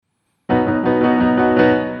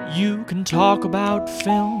can talk about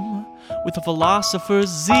film with a philosopher's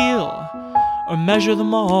zeal, or measure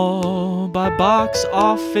them all by box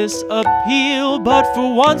office appeal. But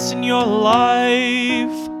for once in your life,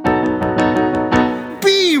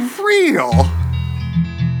 be real!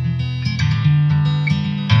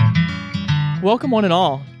 Welcome one and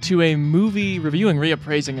all to a movie reviewing,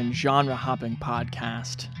 reappraising, and genre-hopping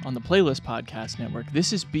podcast on the Playlist Podcast Network.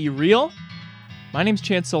 This is Be Real. My name's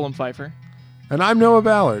Chance Solom Pfeiffer. And I'm Noah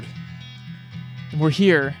Ballard. And we're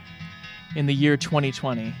here in the year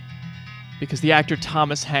 2020 because the actor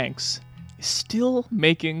Thomas Hanks is still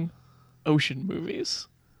making ocean movies.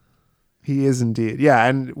 He is indeed. Yeah,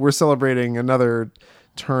 and we're celebrating another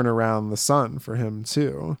turn around the sun for him,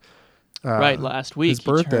 too. Right, last week. His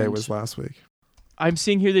birthday was last week. I'm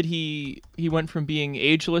seeing here that he went from being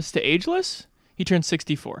ageless to ageless. He turned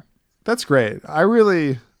 64. That's great.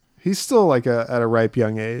 He's still like at a ripe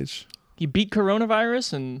young age. He beat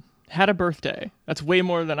coronavirus and had a birthday. That's way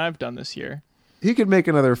more than I've done this year. He could make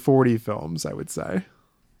another 40 films, I would say.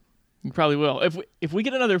 You probably will. If we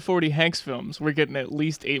get another 40 Hanks films, we're getting at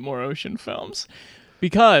least 8 more ocean films.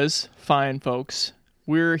 Because, fine folks,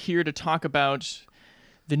 we're here to talk about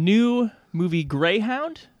the new movie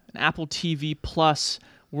Greyhound, an Apple TV Plus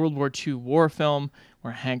World War II war film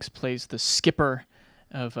where Hanks plays the skipper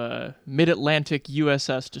of a mid-Atlantic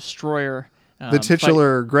USS destroyer. The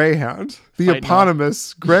titular Greyhound. The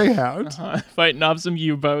eponymous Greyhound. Fighting off some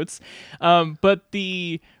U-boats. But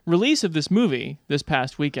the release of this movie this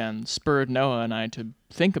past weekend spurred Noah and I to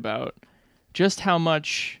think about just how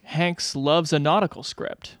much Hanks loves a nautical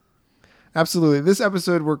script. Absolutely. This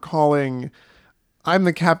episode we're calling I'm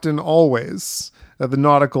the Captain Always, the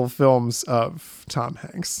nautical films of Tom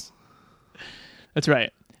Hanks. That's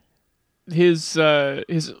right. His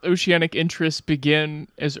oceanic interests begin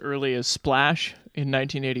as early as Splash in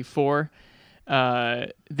 1984.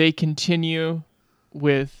 They continue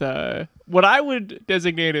with what I would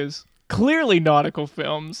designate as clearly nautical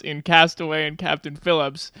films in Castaway and Captain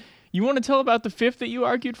Phillips. You want to tell about the fifth that you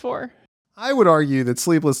argued for? I would argue that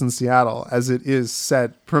Sleepless in Seattle, as it is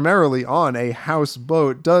set primarily on a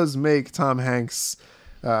houseboat, does make Tom Hanks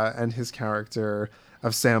and his character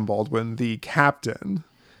of Sam Baldwin the captain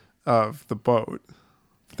of the boat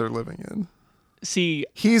they're living in. See,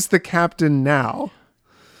 he's the captain now.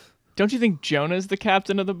 Don't you think Jonah's the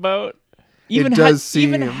captain of the boat? Even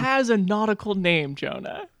has a nautical name,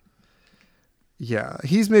 Jonah. Yeah,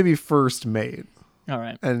 he's maybe first mate. All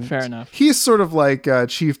right, and fair enough. He's sort of like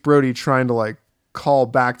Chief Brody trying to like call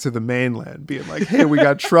back to the mainland, being like, "Hey, we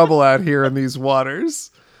got trouble out here in these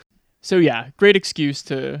waters." So yeah, great excuse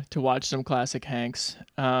to watch some classic Hanks.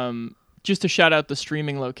 Just to shout out the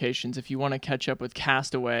streaming locations, if you want to catch up with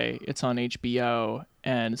Castaway, it's on HBO,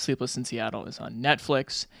 and Sleepless in Seattle is on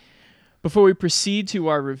Netflix. Before we proceed to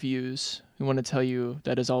our reviews, we want to tell you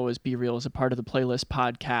that, as always, Be Real is a part of the Playlist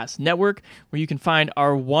Podcast Network, where you can find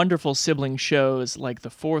our wonderful sibling shows like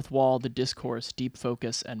The Fourth Wall, The Discourse, Deep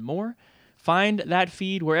Focus, and more. Find that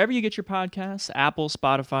feed wherever you get your podcasts, Apple,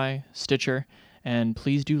 Spotify, Stitcher, and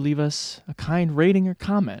please do leave us a kind rating or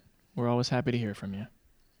comment. We're always happy to hear from you.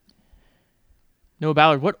 Noah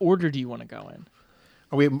Ballard, what order do you want to go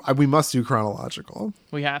in? We must do chronological.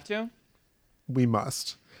 We have to? We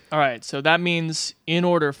must. All right, so that means in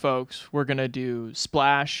order, folks, we're going to do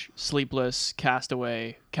Splash, Sleepless,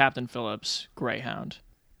 Castaway, Captain Phillips, Greyhound.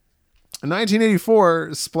 In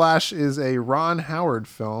 1984, Splash is a Ron Howard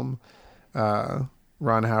film. Ron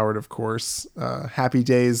Howard, of course, Happy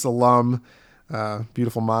Days alum,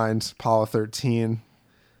 Beautiful Mind, Apollo 13.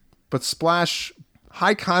 But Splash,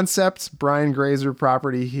 high concept, Brian Grazer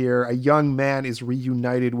property here. A young man is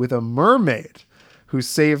reunited with a mermaid who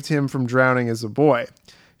saved him from drowning as a boy.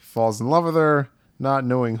 He falls in love with her, not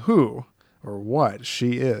knowing who or what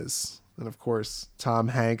she is. And of course, Tom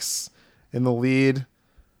Hanks in the lead,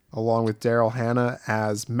 along with Daryl Hannah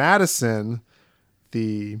as Madison,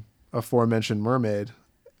 the aforementioned mermaid.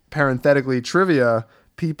 Parenthetically, trivia,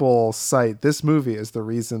 people cite this movie as the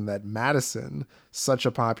reason that Madison, such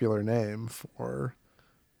a popular name for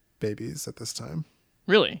babies at this time.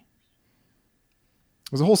 Really?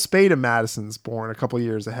 There's a whole spate of Madisons born a couple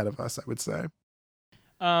years ahead of us, I would say.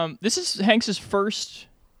 This is Hanks's first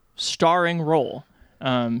starring role.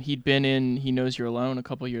 He'd been in He Knows You're Alone a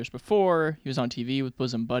couple years before. He was on TV with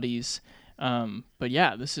Bosom Buddies. But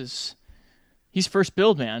yeah, he's first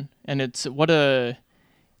billed, man. And it's a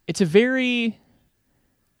very,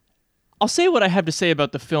 I'll say what I have to say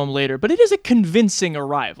about the film later, but it is a convincing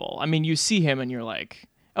arrival. I mean, you see him and you're like,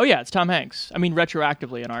 oh yeah, it's Tom Hanks. I mean,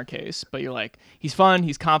 retroactively in our case, but you're like, he's fun,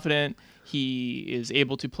 he's confident, he is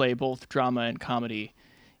able to play both drama and comedy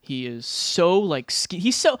He is so like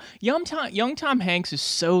he's so young Tom Hanks is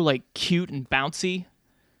so like cute and bouncy.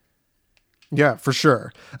 Yeah, for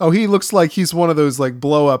sure. Oh, he looks like he's one of those like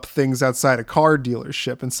blow up things outside a car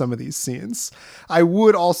dealership in some of these scenes. I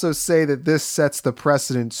would also say that this sets the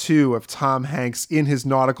precedent too of Tom Hanks in his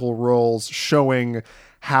nautical roles showing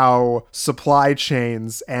how supply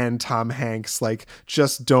chains and Tom Hanks like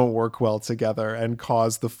just don't work well together and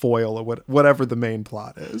cause the foil or whatever the main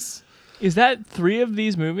plot is. Is that 3 of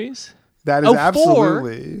these movies? That is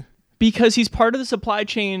absolutely 4, because he's part of the supply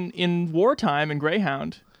chain in wartime in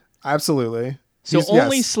Greyhound. Absolutely. So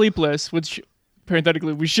only Sleepless, which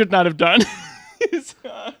parenthetically we should not have done.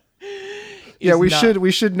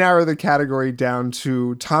 We should narrow the category down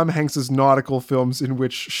to Tom Hanks's nautical films in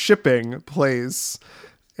which shipping plays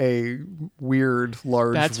a weird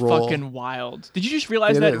large role. That's fucking wild. Did you just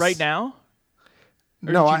realize that right now?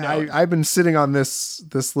 No, I've been sitting on this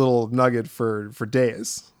little nugget for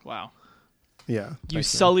days. Wow. Yeah. You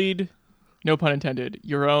sullied, no pun intended,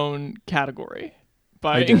 your own category.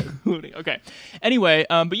 By including, okay. Anyway,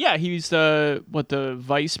 but yeah, he's the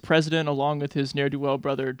vice president along with his ne'er-do-well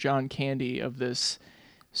brother John Candy of this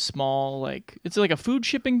small like it's like a food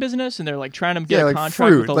shipping business, and they're like trying to get a contract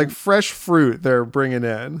fruit, with like fresh fruit they're bringing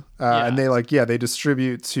in, and they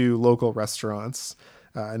distribute to local restaurants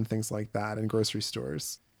and things like that and grocery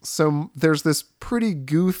stores. So there's this pretty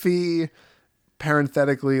goofy,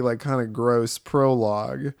 parenthetically like kind of gross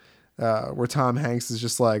prologue where Tom Hanks is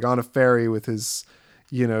just like on a ferry with his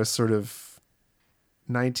sort of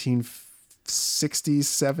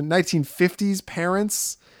 1950s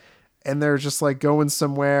parents, and they're just like going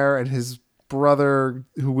somewhere, and his brother,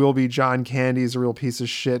 who will be John Candy, is a real piece of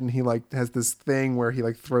shit, and he like has this thing where he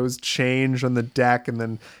like throws change on the deck, and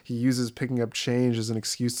then he uses picking up change as an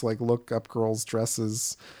excuse to like look up girls'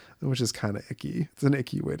 dresses, which is kind of icky. It's an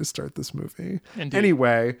icky way to start this movie. Indeed.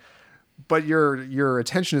 Anyway, but your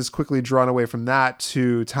attention is quickly drawn away from that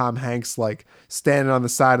to Tom Hanks like standing on the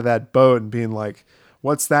side of that boat and being like,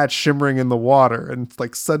 what's that shimmering in the water? And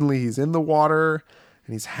like suddenly he's in the water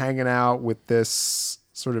and he's hanging out with this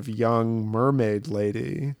sort of young mermaid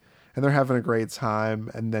lady, and they're having a great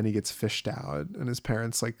time, and then he gets fished out, and his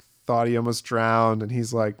parents like thought he almost drowned, and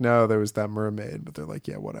he's like, no, there was that mermaid, but they're like,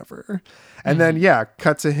 yeah, whatever. And then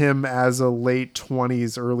cut to him as a late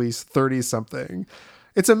 20s, early 30s something.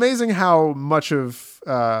 It's amazing how much of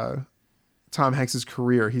Tom Hanks's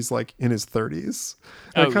career he's like in his 30s.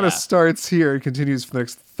 And it kind of starts here and continues for the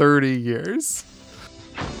next 30 years.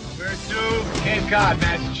 Where to? Cape Cod,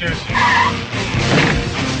 Massachusetts.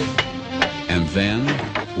 And then,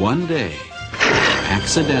 one day,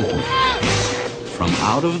 accidentally, from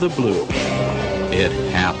out of the blue, it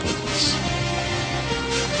happens.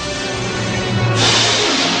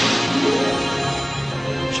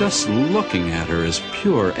 Just looking at her is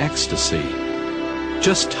pure ecstasy.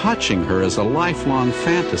 Just touching her is a lifelong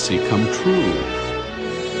fantasy come true.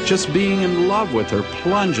 Just being in love with her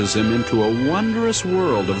plunges him into a wondrous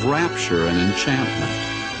world of rapture and enchantment.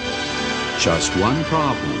 Just one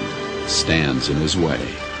problem stands in his way.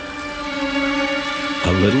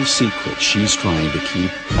 A little secret she's trying to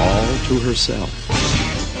keep all to herself.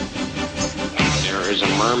 There is a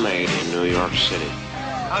mermaid in New York City.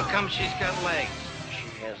 How come she's got legs? She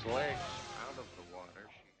has legs out of the water.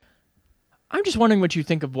 I'm just wondering what you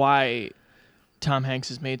think of why Tom Hanks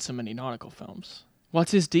has made so many nautical films.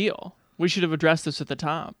 What's his deal? We should have addressed this at the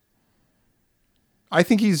top. I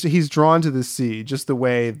think he's drawn to the sea just the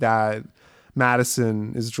way that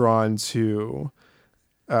Madison is drawn to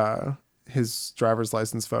his driver's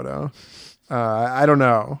license photo. I don't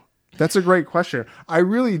know. That's a great question. I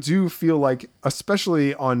really do feel like,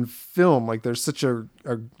 especially on film, like there's such a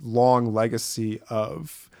long legacy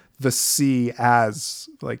of the sea as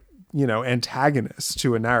like, antagonist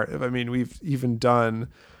to a narrative. I mean, we've even done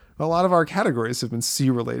a lot of our categories have been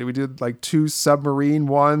sea related. We did like 2 submarine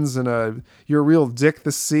ones and You're a Real Dick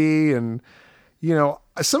the Sea, and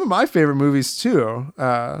some of my favorite movies too.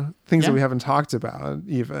 Things that we haven't talked about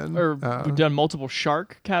even. Or we've done multiple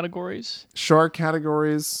shark categories. Shark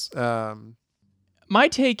categories. My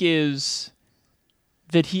take is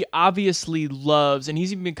that he obviously loves, and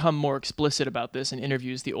he's even become more explicit about this in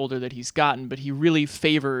interviews the older that he's gotten, but he really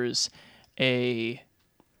favors a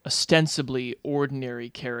ostensibly ordinary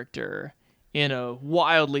character in a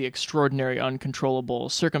wildly extraordinary, uncontrollable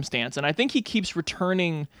circumstance. And I think he keeps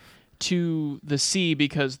returning to the sea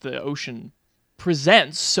because the ocean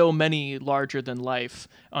presents so many larger than life,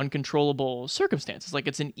 uncontrollable circumstances. Like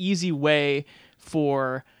it's an easy way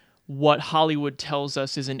for what Hollywood tells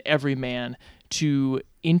us is an everyman to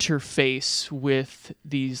interface with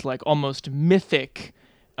these like almost mythic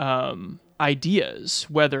ideas,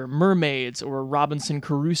 whether mermaids or a Robinson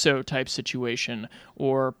Crusoe type situation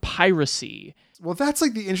or piracy. Well, that's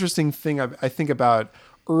like the interesting thing I think about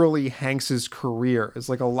early Hanks's career is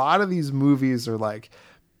like a lot of these movies are like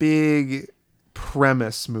big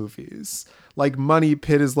premise movies. Like Money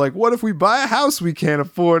Pit is like, what if we buy a house we can't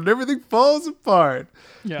afford and everything falls apart?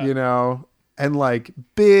 Yeah. You know? And like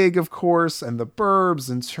Big, of course, and The Burbs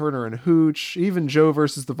and Turner and Hooch, even Joe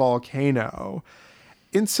versus the Volcano.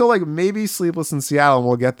 Until like maybe Sleepless in Seattle, and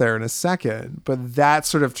we'll get there in a second, but that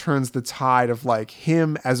sort of turns the tide of like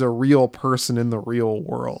him as a real person in the real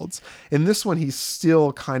world. In this one, he's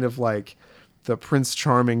still kind of like the Prince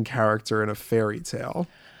Charming character in a fairy tale.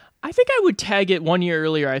 I think I would tag it 1 year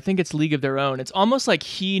earlier. I think it's League of Their Own. It's almost like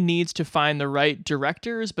he needs to find the right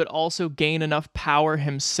directors, but also gain enough power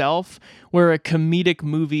himself, where a comedic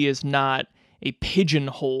movie is not a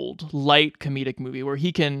pigeonholed, light comedic movie, where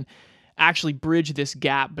he can actually bridge this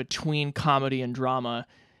gap between comedy and drama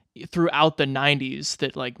throughout the 90s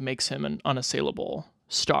that like makes him an unassailable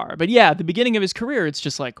star. But yeah, at the beginning of his career, it's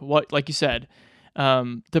just like what, like you said,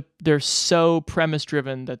 they're so premise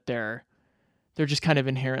driven that they're just kind of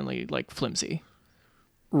inherently like flimsy.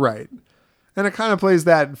 Right. And it kind of plays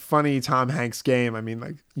that funny Tom Hanks game. I mean,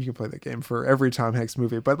 like you can play that game for every Tom Hanks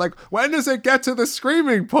movie, but like when does it get to the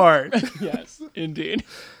screaming part? Yes, indeed.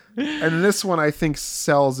 And this one, I think,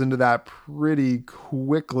 sells into that pretty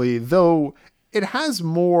quickly, though it has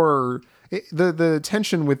more. The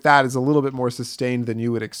tension with that is a little bit more sustained than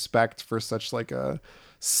you would expect for such like a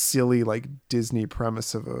silly like Disney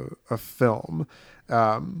premise of a film.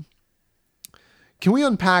 Can we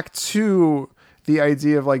unpack too the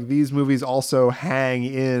idea of like these movies also hang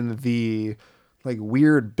in the like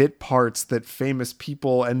weird bit parts that famous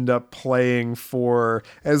people end up playing for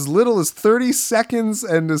as little as 30 seconds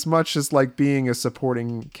and as much as like being a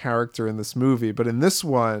supporting character in this movie. But in this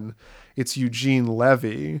one, it's Eugene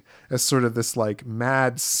Levy as sort of this like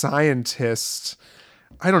mad scientist.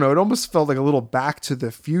 I don't know. It almost felt like a little Back to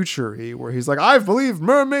the Future-y where he's like, I believe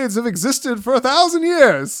mermaids have existed for 1,000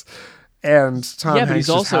 years. And Tom Hanks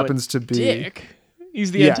just happens to be dick.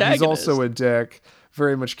 He's the antagonist. He's also a dick.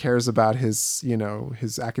 Very much cares about his, you know,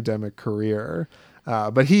 his academic career.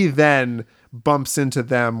 But he then bumps into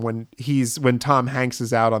them when Tom Hanks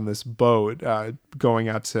is out on this boat, going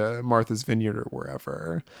out to Martha's Vineyard or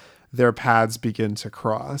wherever. Their paths begin to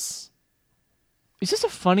cross. Is this a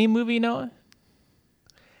funny movie, Noah?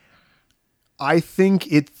 I think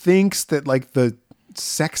it thinks that like the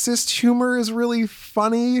sexist humor is really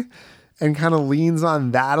funny and kind of leans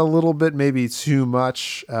on that a little bit, maybe too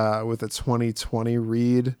much with a 2020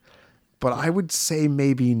 read. But I would say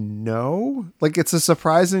maybe no. Like it's a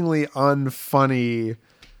surprisingly unfunny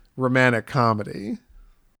romantic comedy.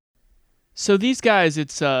 So these guys,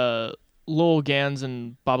 it's Lowell Gans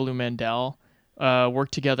and Babalu Mandel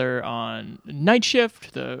worked together on Night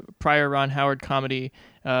Shift, the prior Ron Howard comedy,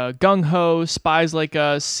 Gung Ho, Spies Like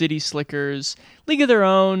Us, City Slickers, League of Their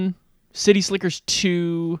Own, City Slickers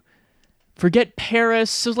 2, Forget Paris,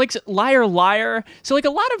 so like Liar Liar. So like a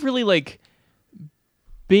lot of really like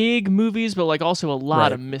big movies, but like also a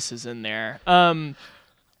lot of misses in there. I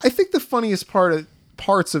think the funniest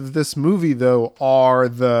parts of this movie though are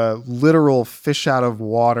the literal fish out of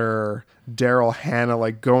water Daryl Hannah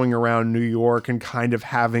like going around New York and kind of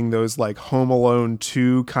having those like Home Alone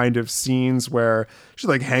 2 kind of scenes where she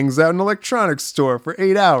like hangs out in an electronics store for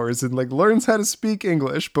 8 hours and like learns how to speak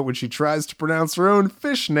English, but when she tries to pronounce her own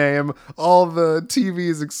fish name, all the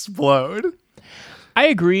TVs explode. I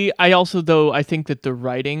agree. I also, though, I think that the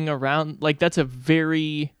writing around, like,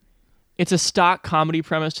 it's a stock comedy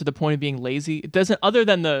premise to the point of being lazy. It doesn't, other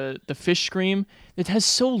than the fish scream, it has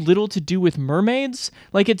so little to do with mermaids.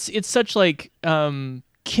 Like, it's such, like,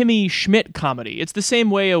 Kimmy Schmidt comedy. It's the same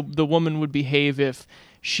way the woman would behave if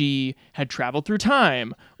she had traveled through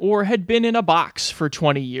time or had been in a box for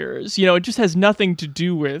 20 years. You know, it just has nothing to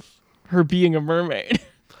do with her being a mermaid.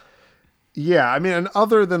 Yeah, I mean, and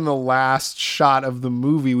other than the last shot of the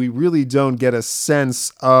movie, we really don't get a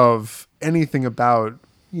sense of anything about,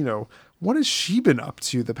 you know, what has she been up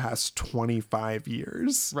to the past 25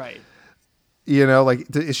 years? Right. You know,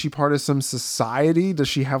 like, is she part of some society? Does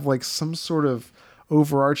she have like some sort of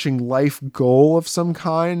overarching life goal of some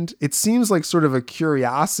kind? It seems like sort of a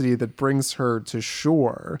curiosity that brings her to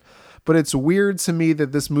shore. But it's weird to me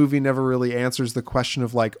that this movie never really answers the question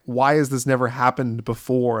of like, why has this never happened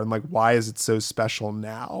before? And like, why is it so special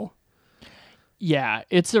now? Yeah,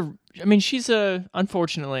 she's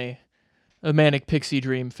unfortunately, a manic pixie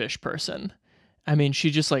dream fish person. I mean, she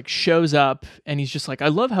just like shows up and he's just like, I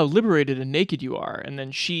love how liberated and naked you are. And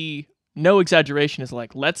then she, no exaggeration, is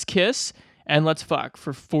like, let's kiss. and let's fuck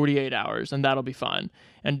for 48 hours and that'll be fun.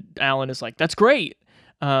 And Alan is like, that's great.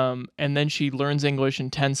 And then she learns English in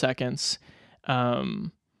 10 seconds.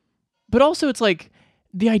 But also it's like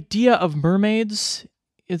the idea of mermaids,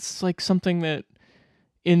 it's like something that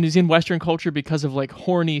is in Western culture because of like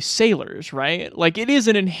horny sailors, right? Like it is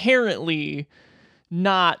an inherently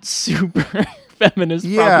not super feminist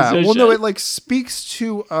proposition. Well, no, it like speaks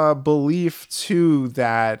to a belief too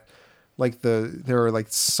that like there are like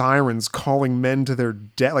sirens calling men to their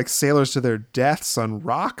death, like sailors to their deaths on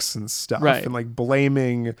rocks and stuff, right. And like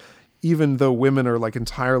blaming, even though women are like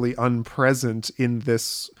entirely unpresent in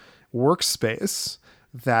this workspace,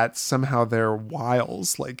 that somehow their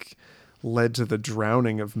wiles like led to the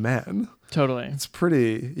drowning of men. Totally. It's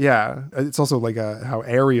pretty, yeah. It's also like how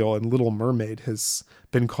Ariel and Little Mermaid has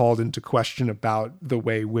been called into question about the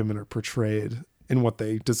way women are portrayed and what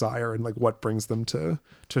they desire and like what brings them to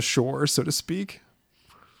shore, so to speak.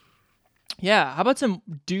 Yeah, how about some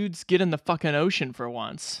dudes get in the fucking ocean for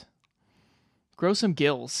once? Grow some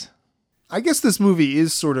gills. I guess this movie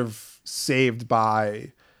is sort of saved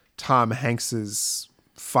by Tom Hanks's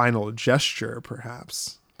final gesture,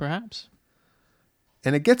 perhaps. Perhaps.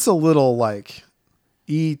 And it gets a little like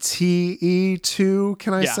E.T.E. too,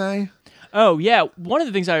 can I say? Oh, yeah. One of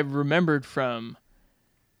the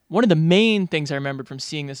main things I remembered from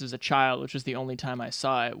seeing this as a child, which was the only time I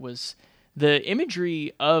saw it, was the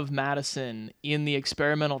imagery of Madison in the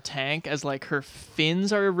experimental tank as like her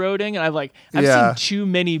fins are eroding. And I've seen too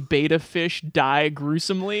many beta fish die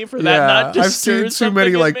gruesomely for that not to stir I've seen too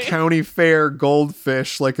many like me. county fair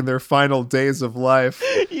goldfish like in their final days of life.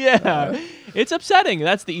 Yeah. It's upsetting.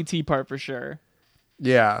 That's the ET part for sure.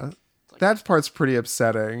 Yeah. That part's pretty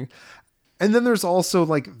upsetting. And then there's also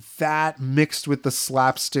like that mixed with the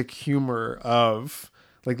slapstick humor of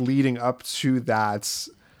like leading up to that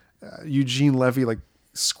Eugene Levy like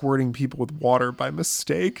squirting people with water by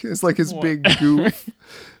mistake is like his big goof.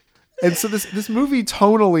 And so this movie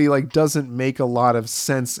tonally like doesn't make a lot of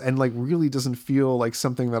sense and like really doesn't feel like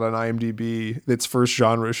something that on IMDb its first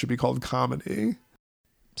genre should be called comedy.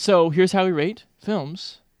 So here's how we rate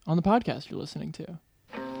films on the podcast you're listening to.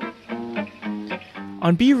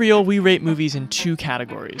 On Be Real, we rate movies in two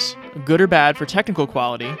categories, a good or bad for technical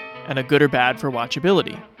quality and a good or bad for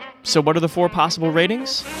watchability. So what are the four possible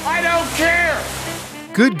ratings? I don't care!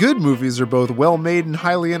 Good movies are both well-made and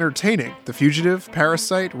highly entertaining. The Fugitive,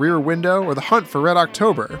 Parasite, Rear Window, or The Hunt for Red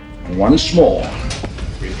October. Once more,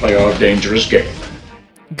 we play our dangerous game.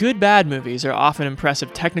 Good bad movies are often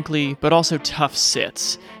impressive technically, but also tough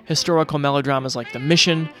sits. Historical melodramas like The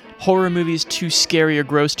Mission, horror movies too scary or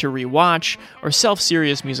gross to rewatch, or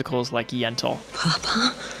self-serious musicals like Yentl.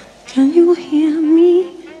 Papa, can you hear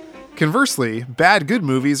me? Conversely, bad good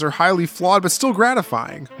movies are highly flawed but still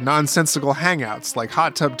gratifying. Nonsensical hangouts like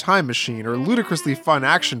Hot Tub Time Machine or ludicrously fun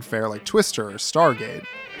action fare like Twister or Stargate.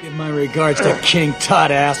 Give my regards to King Tut,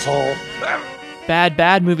 asshole.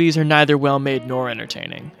 Bad movies are neither well-made nor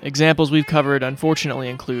entertaining. Examples we've covered unfortunately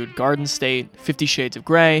include Garden State, 50 Shades of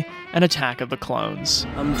Grey, and Attack of the Clones.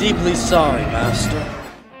 I'm deeply sorry, Master.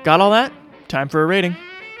 Got all that? Time for a rating.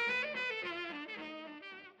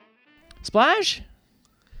 Splash?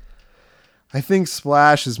 I think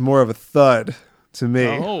Splash is more of a thud to me.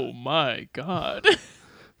 Oh my god.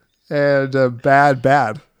 And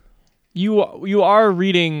bad. You are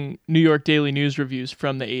reading New York Daily News reviews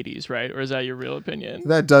from the 80s, right? Or is that your real opinion?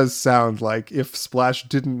 That does sound like if Splash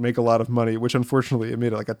didn't make a lot of money, which unfortunately it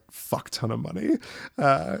made like a fuck ton of money,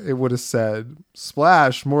 it would have said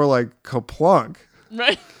Splash, more like Kaplunk.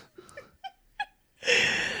 Right.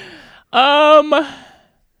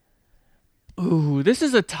 Ooh, this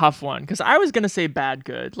is a tough one because I was gonna say bad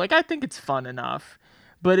good. Like I think it's fun enough,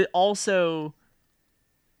 but it also,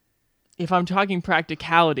 if I'm talking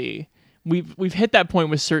practicality, we've hit that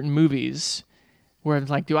point with certain movies where I'm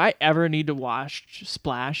like, do I ever need to watch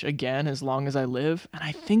Splash again as long as I live? And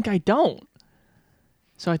I think I don't.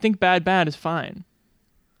 So I think bad is fine.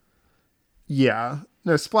 Yeah.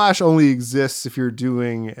 No, Splash only exists if you're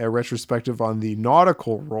doing a retrospective on the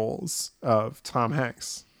nautical roles of Tom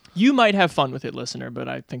Hanks. You might have fun with it, listener, but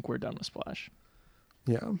I think we're done with Splash.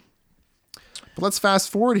 Yeah. But let's fast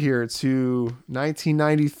forward here to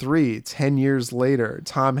 1993, 10 years later.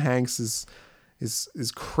 Tom Hanks is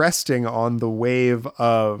cresting on the wave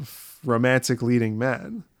of romantic leading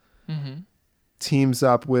men. Mm-hmm. Teams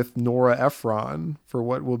up with Nora Ephron for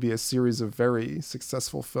what will be a series of very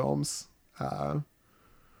successful films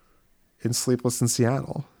in Sleepless in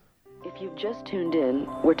Seattle. If you've just tuned in,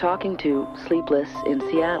 we're talking to Sleepless in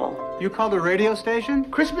Seattle. You called a radio station?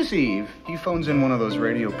 Christmas Eve. He phones in one of those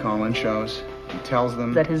radio call-in shows. He tells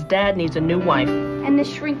them that his dad needs a new wife. And the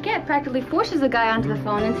shrinkette practically forces the guy onto the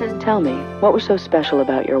phone and says, "Tell me, what was so special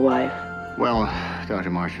about your wife?" Well, Dr.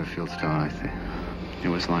 Marcia Fieldstone, I think. It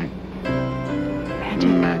was like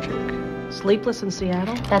magic. Sleepless in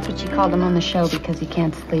Seattle? That's what she called him on the show because he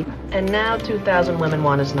can't sleep. And now 2,000 women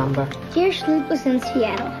want his number. Dear Sleepless in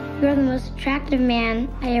Seattle, you're the most attractive man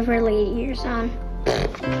I ever laid ears on.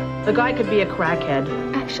 The guy could be a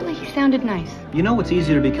crackhead. Actually, he sounded nice. You know it's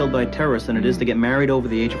easier to be killed by a terrorist than it is to get married over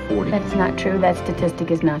the age of 40. That's not true. That statistic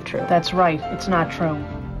is not true. That's right. It's not true.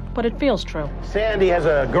 But it feels true. Sandy has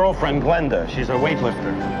a girlfriend, Glenda. She's a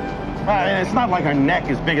weightlifter. It's not like her neck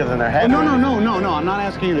is bigger than her head. No. I'm not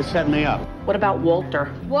asking you to set me up. What about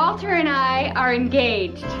Walter? Walter and I are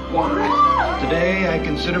engaged. Today, I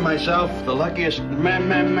consider myself the luckiest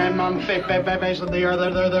man on the face of the earth.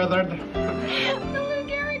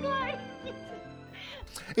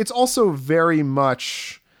 It's also very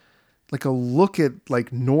much like a look at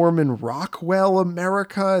like Norman Rockwell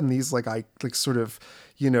America and these like sort of,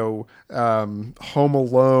 Home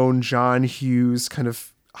Alone, John Hughes kind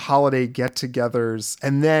of holiday get-togethers,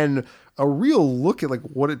 and then a real look at like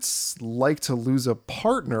what it's like to lose a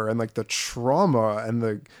partner and like the trauma and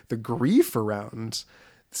the grief around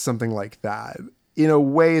something like that in a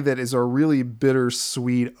way that is a really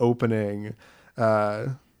bittersweet opening.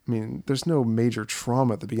 I mean, there's no major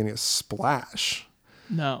trauma at the beginning of Splash.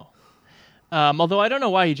 No. Although I don't know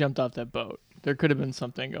why he jumped off that boat. There could have been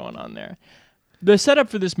something going on there. The setup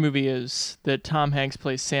for this movie is that Tom Hanks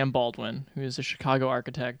plays Sam Baldwin, who is a Chicago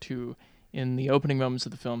architect who, in the opening moments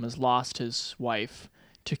of the film, has lost his wife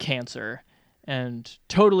to cancer. And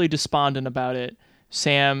totally despondent about it,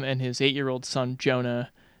 Sam and his 8-year-old son, Jonah,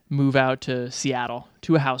 move out to Seattle,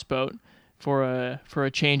 to a houseboat, for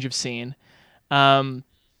a change of scene. And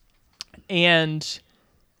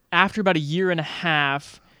after about a year and a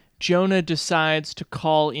half, Jonah decides to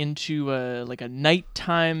call into a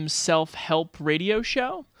nighttime self-help radio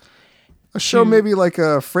show. A show maybe like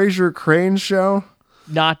a Fraser Crane show?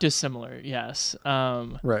 Not dissimilar, yes.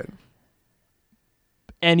 Right.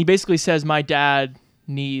 And he basically says, my dad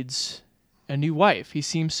needs a new wife. He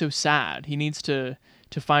seems so sad. He needs to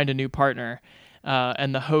find a new partner.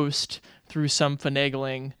 And the host, through some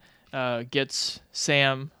finagling, gets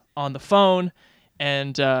Sam on the phone.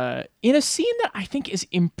 And in a scene that I think is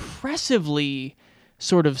impressively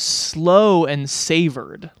sort of slow and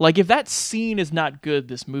savored. Like, if that scene is not good,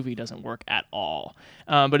 this movie doesn't work at all.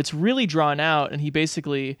 But it's really drawn out, and he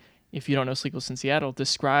basically, if you don't know Sleepless in Seattle,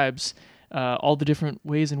 describes all the different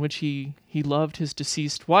ways in which he loved his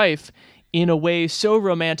deceased wife in a way so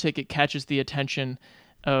romantic it catches the attention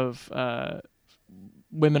of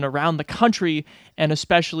women around the country, and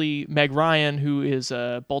especially Meg Ryan, who is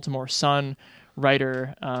a Baltimore Sun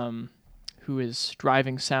writer who is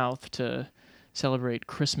driving south to celebrate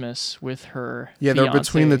Christmas with her fiancé. They're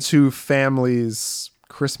between the two families'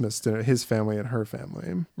 Christmas dinner, his family and her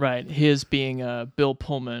family. Right, his being Bill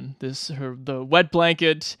Pullman, the wet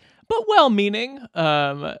blanket but well-meaning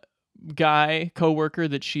guy, co-worker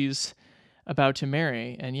that she's about to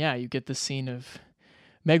marry. And yeah, you get the scene of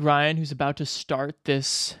Meg Ryan, who's about to start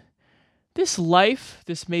this life,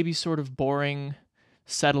 this maybe sort of boring,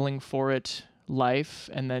 settling for it life,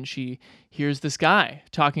 and then she hears this guy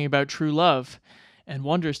talking about true love and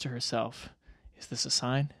wonders to herself, is this a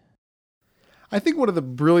sign? I think one of the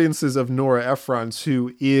brilliances of Nora Ephron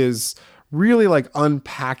too is really like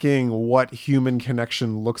unpacking what human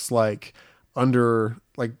connection looks like under,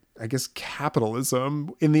 like, I guess,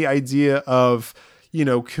 capitalism, in the idea of,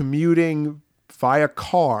 commuting via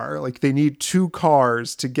car. Like, they need 2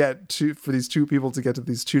 cars for these 2 people to get to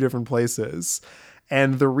these 2 different places.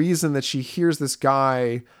 And the reason that she hears this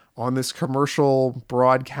guy on this commercial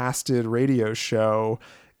broadcasted radio show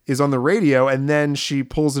is on the radio, and then she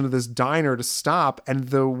pulls into this diner to stop, and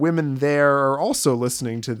the women there are also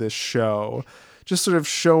listening to this show, just sort of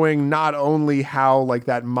showing not only how like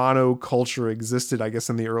that monoculture existed, I guess,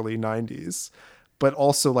 in the early 90s, but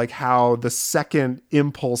also like how the second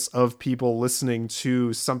impulse of people listening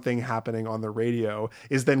to something happening on the radio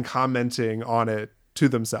is then commenting on it to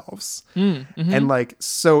themselves. Mm-hmm. And like,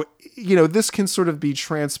 so, this can sort of be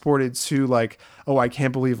transported to like, oh, I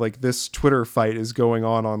can't believe like this Twitter fight is going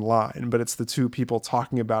on online, but it's the 2 people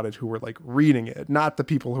talking about it who were like reading it, not the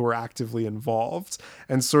people who are actively involved.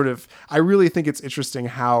 And sort of, I really think it's interesting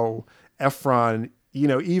how Ephron,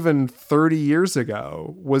 even 30 years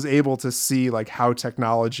ago, was able to see like how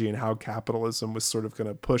technology and how capitalism was sort of going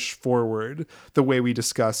to push forward the way we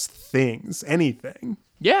discuss things, anything.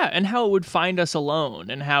 Yeah, and how it would find us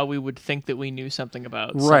alone, and how we would think that we knew something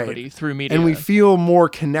about somebody through media. And we feel more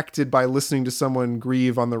connected by listening to someone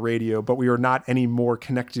grieve on the radio, but we are not any more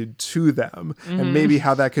connected to them. And maybe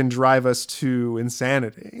how that can drive us to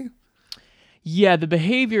insanity. Yeah, the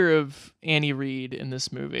behavior of Annie Reed in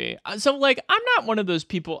this movie. So, like, I'm not one of those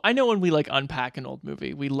people. I know when we, like, unpack an old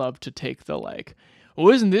movie, we love to take the, like,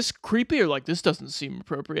 oh, isn't this creepy? Or, like, this doesn't seem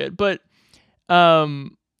appropriate. But I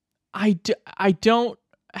don't...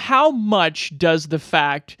 How much does the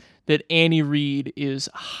fact that Annie Reed is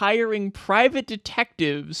hiring private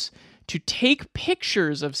detectives to take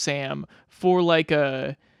pictures of Sam for like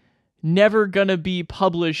a never gonna be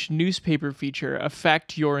published newspaper feature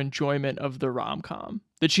affect your enjoyment of the rom-com?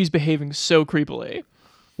 That she's behaving so creepily.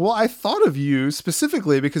 Well, I thought of you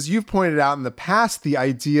specifically because you've pointed out in the past the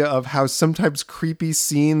idea of how sometimes creepy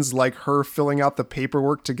scenes like her filling out the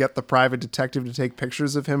paperwork to get the private detective to take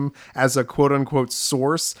pictures of him as a quote unquote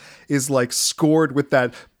source is like scored with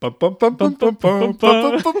that like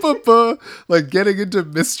getting into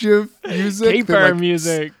mischief music. Caper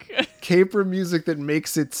music. Caper music that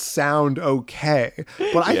makes it sound okay.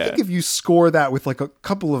 But I think if you score that with like a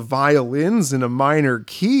couple of violins in a minor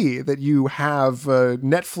key, that you have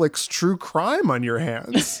Netflix true crime on your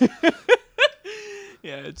hands.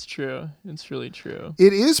 Yeah, it's true. It's really true.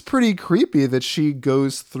 It is pretty creepy that she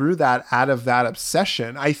goes through that out of that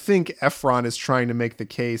obsession. I think Ephron is trying to make the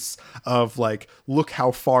case of like, look how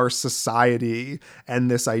far society and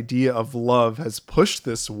this idea of love has pushed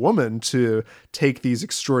this woman to take these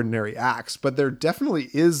extraordinary acts. But there definitely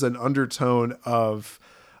is an undertone of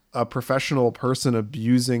a professional person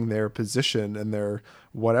abusing their position and their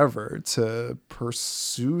whatever to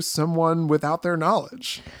pursue someone without their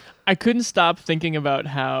knowledge. I couldn't stop thinking about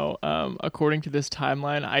how, according to this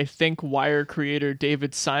timeline, I think Wire creator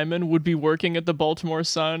David Simon would be working at the Baltimore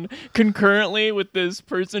Sun concurrently with this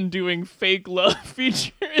person doing fake love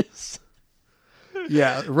features.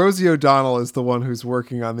 Yeah, Rosie O'Donnell is the one who's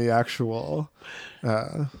working on the actual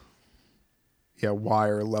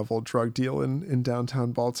Wire level drug deal in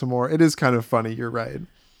downtown Baltimore. It is kind of funny, you're right.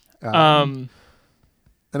 And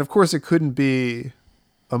of course it couldn't be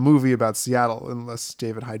a movie about Seattle unless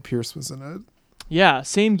David Hyde Pierce was in it. Yeah,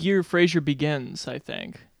 same year Frasier Begins, I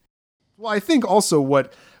think. Well, I think also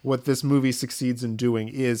what this movie succeeds in doing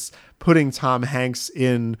is putting Tom Hanks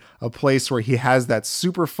in a place where he has that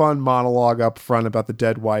super fun monologue up front about the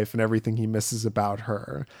dead wife and everything he misses about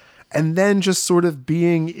her. And then just sort of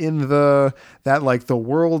being in that like the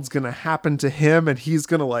world's going to happen to him and he's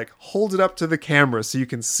going to like hold it up to the camera so you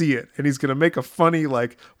can see it. And he's going to make a funny,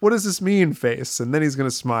 like, what does this mean face? And then he's going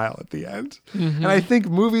to smile at the end. Mm-hmm. And I think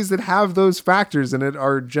movies that have those factors in it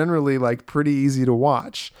are generally like pretty easy to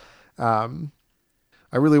watch. I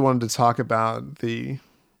really wanted to talk about the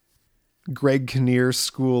Greg Kinnear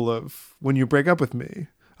school of when you break up with me,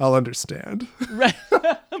 I'll understand. Right.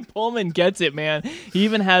 Pullman gets it, man. He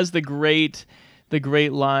even has the great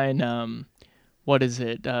line, what is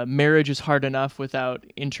it? Marriage is hard enough without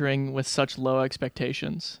entering with such low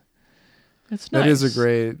expectations. It's nice. That is a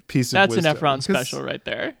great piece of wisdom. That's an Ephron special right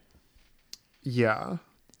there. Yeah.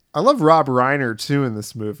 I love Rob Reiner, too, in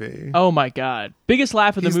this movie. Oh, my God. Biggest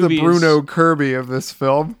laugh of the movie. He's the Bruno Kirby of this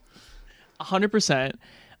film. 100%.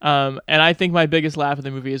 And I think my biggest laugh of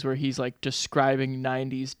the movie is where he's like describing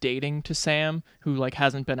 90s dating to Sam, who like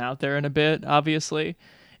hasn't been out there in a bit, obviously.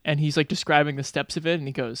 And he's like describing the steps of it. And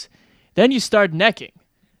he goes, then you start necking.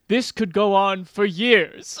 This could go on for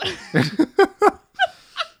years.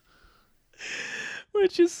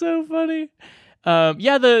 Which is so funny.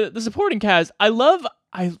 The supporting cast. I love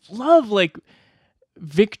like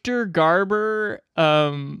Victor Garber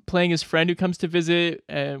playing his friend who comes to visit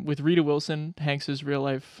with Rita Wilson, Hanks's real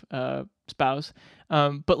life spouse.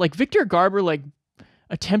 But like Victor Garber like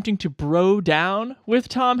attempting to bro down with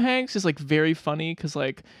Tom Hanks is like very funny because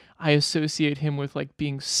like I associate him with like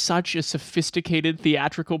being such a sophisticated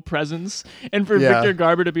theatrical presence, and for Victor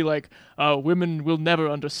Garber to be like, women will never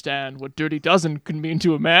understand what Dirty Dozen can mean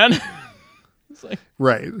to a man. It's like,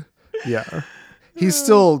 right. Yeah. He's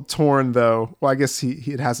still torn, though. Well, I guess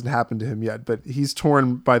it hasn't happened to him yet, but he's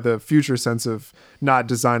torn by the future sense of not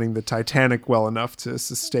designing the Titanic well enough to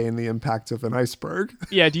sustain the impact of an iceberg.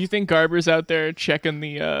 Yeah, do you think Garber's out there checking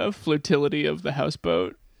the flotility of the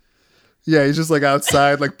houseboat? Yeah, he's just like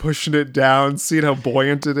outside, like pushing it down, seeing how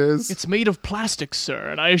buoyant it is. It's made of plastic,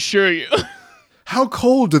 sir, and I assure you. How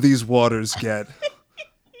cold do these waters get?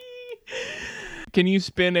 Can you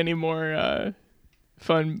spin any more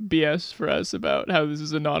fun BS for us about how this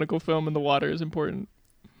is a nautical film and the water is important?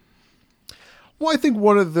 Well, I think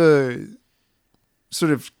one of the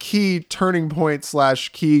sort of key turning point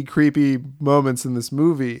 / key creepy moments in this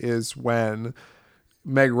movie is when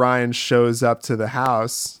Meg Ryan shows up to the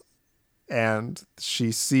house and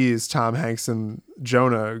she sees Tom Hanks and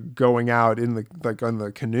Jonah going out in the on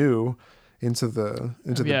the canoe into the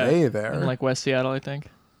bay there, in like West Seattle, I think.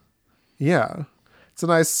 Yeah, it's a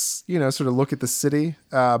nice sort of look at the city,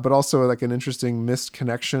 but also like an interesting missed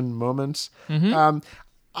connection moment. Mm-hmm.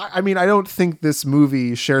 I mean, I don't think this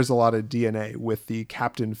movie shares a lot of DNA with the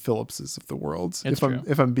Captain Phillipses of the world.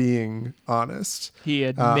 If I'm being honest, he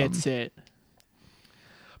admits it.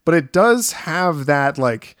 But it does have that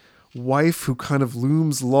like wife who kind of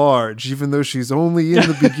looms large, even though she's only in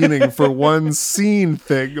the beginning for one scene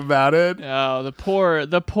thing about it. Oh, the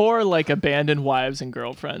poor like abandoned wives and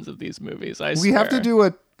girlfriends of these movies. I swear.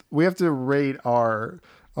 We have to rate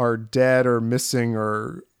our dead or missing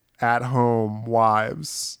or at home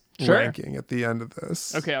wives ranking at the end of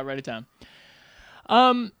this. Okay, I'll write it down.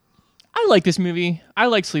 I like this movie. I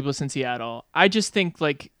like Sleepless in Seattle. I just think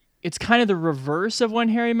like it's kind of the reverse of When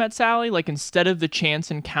Harry Met Sally. Like instead of the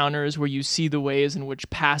chance encounters where you see the ways in which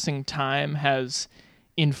passing time has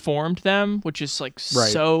informed them, which is like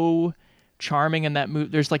so charming in that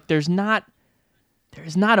movie. There's not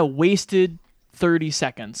a wasted 30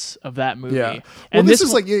 seconds of that movie. Yeah. Well, and this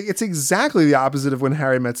is like, it's exactly the opposite of When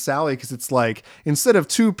Harry Met Sally, because it's like, instead of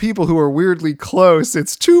two people who are weirdly close,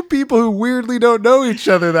 it's two people who weirdly don't know each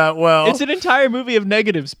other that well. It's an entire movie of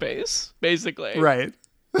negative space, basically. Right.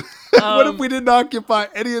 What if we didn't occupy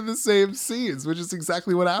any of the same scenes, which is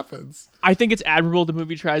exactly what happens? I think it's admirable the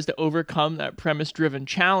movie tries to overcome that premise-driven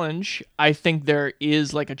challenge. I think there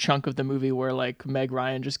is like a chunk of the movie where like Meg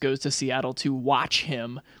Ryan just goes to Seattle to watch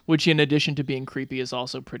him, which in addition to being creepy is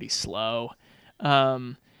also pretty slow.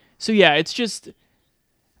 So yeah, it's just,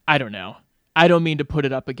 I don't know. I don't mean to put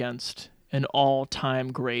it up against an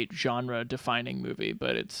all-time great genre-defining movie,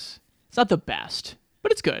 but it's not the best,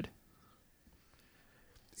 but it's good.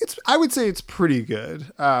 I would say it's pretty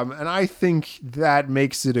good. And I think that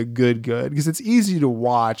makes it a good because it's easy to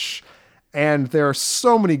watch and there are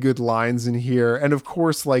so many good lines in here. And of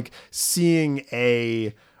course, like seeing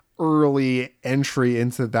a early entry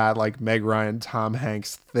into that like Meg Ryan, Tom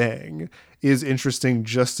Hanks thing is interesting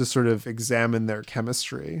just to sort of examine their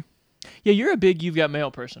chemistry. Yeah, you're a big You've Got Mail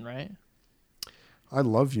person, right? I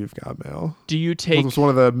love You've Got Mail. Do you take... It's one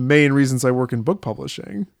of the main reasons I work in book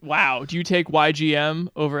publishing. Wow. Do you take YGM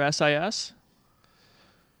over SIS?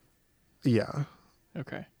 Yeah.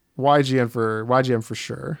 Okay. YGM for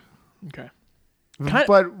sure. Okay.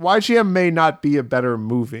 But YGM may not be a better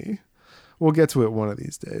movie. We'll get to it one of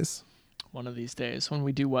these days. One of these days. When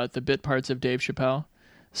we do what? The bit parts of Dave Chappelle?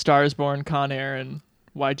 Stars Born, Con Air, and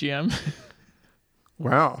YGM?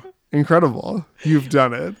 Wow. Incredible. You've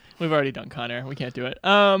done it. We've already done Con Air. We can't do it.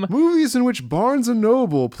 Movies in which Barnes &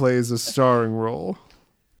 Noble plays a starring role.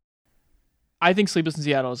 I think Sleepless in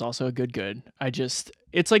Seattle is also a good.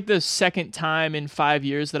 It's like the second time in 5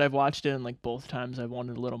 years that I've watched it, and like both times I've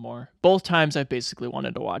wanted a little more. Both times I've basically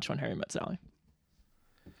wanted to watch When Harry Met Sally.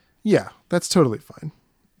 Yeah, that's totally fine.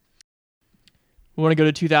 We want to go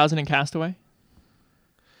to 2000 and Castaway?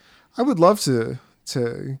 I would love to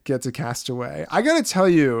get to Castaway. I gotta tell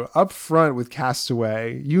you, up front with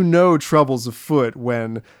Castaway, trouble's afoot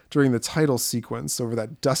when, during the title sequence over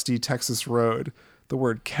that dusty Texas road, the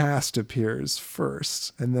word cast appears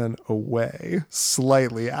first and then away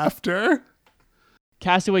slightly after.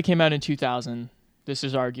 Castaway came out in 2000. This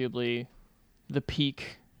is arguably the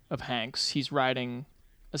peak of Hanks. He's riding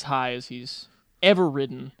as high as he's ever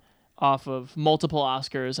ridden off of multiple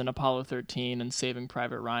Oscars and Apollo 13 and Saving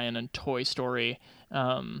Private Ryan and Toy Story.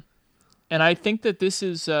 And I think that this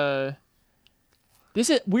is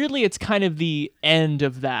weirdly, it's kind of the end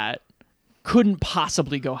of that couldn't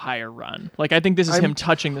possibly go higher run. Like, I think this is him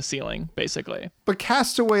touching the ceiling, basically. But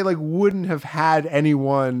Castaway, like, wouldn't have had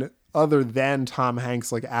anyone other than Tom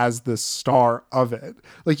Hanks, like, as the star of it.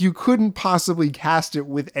 Like, you couldn't possibly cast it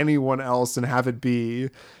with anyone else and have it be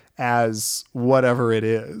as whatever it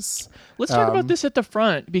is. Let's talk about this at the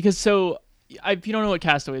front, because if you don't know what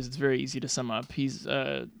Castaway is, it's very easy to sum up.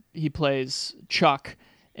 He plays Chuck,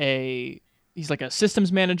 he's like a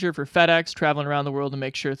systems manager for FedEx, traveling around the world to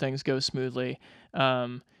make sure things go smoothly.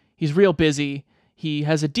 He's real busy. He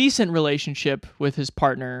has a decent relationship with his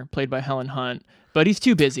partner, played by Helen Hunt, but he's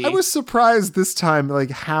too busy. I was surprised this time,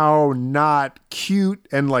 like, how not cute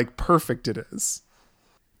and like perfect it is.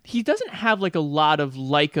 He doesn't have like a lot of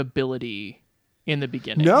likability in the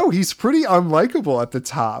beginning. No, he's pretty unlikable at the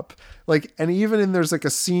top. Like, and even there's like a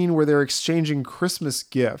scene where they're exchanging Christmas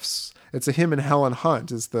gifts It's a him and Helen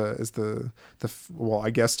Hunt is the well, I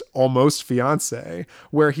guess almost fiance,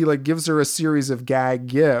 where he like gives her a series of gag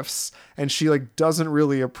gifts and she like doesn't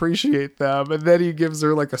really appreciate them, and then he gives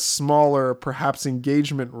her like a smaller, perhaps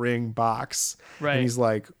engagement ring box, right? And he's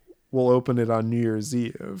like, we'll open it on New Year's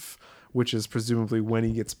Eve, which is presumably when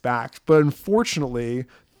he gets back. But unfortunately,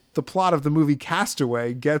 the plot of the movie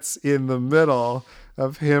Castaway gets in the middle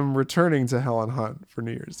of him returning to Helen Hunt for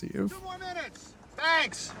New Year's Eve. 2 more minutes.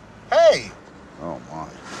 Thanks. Hey. Oh, my.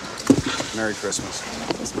 Merry Christmas.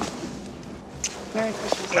 Merry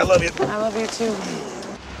Christmas. I love you. I love you too.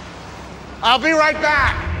 I'll be right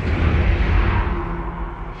back.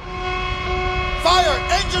 Fire,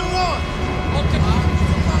 engine 1.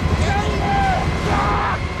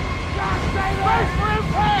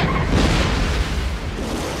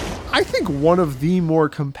 I think one of the more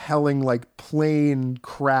compelling like plane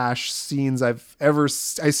crash scenes I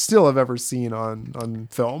still have ever seen on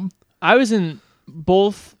film. I was in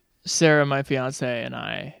both. Sarah, my fiance, and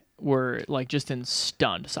I were like just in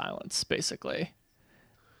stunned silence, basically,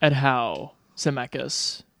 at how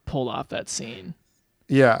Zemeckis pulled off that scene.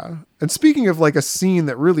 Yeah. And speaking of like a scene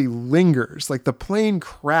that really lingers, like the plane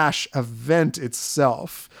crash event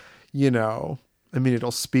itself, you know, I mean,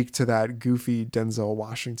 it'll speak to that goofy Denzel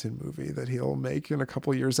Washington movie that he'll make in a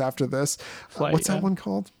couple years after this. Flight, what's that one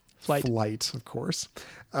called? Flight, of course.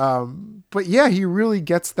 But yeah, he really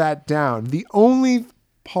gets that down. The only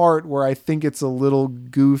part where I think it's a little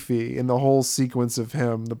goofy in the whole sequence of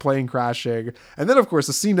him, the plane crashing, and then of course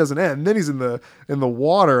the scene doesn't end. And then he's in the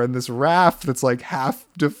water in this raft that's like half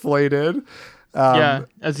deflated. Yeah,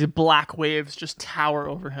 as the black waves just tower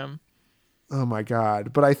over him. Oh my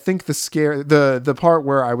God. But I think the part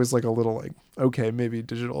where I was like a little like, okay, maybe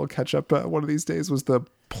digital will catch up one of these days was the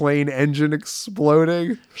plane engine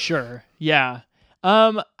exploding. Sure. Yeah.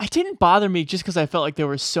 It didn't bother me just because I felt like there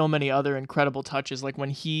were so many other incredible touches. Like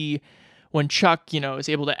when Chuck, you know, is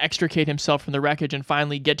able to extricate himself from the wreckage and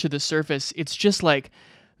finally get to the surface, it's just like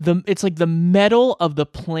the metal of the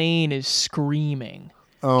plane is screaming.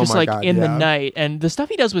 Oh just my like God, in yeah. the night. And the stuff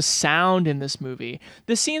he does with sound in this movie.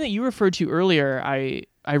 The scene that you referred to earlier, I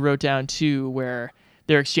wrote down too, where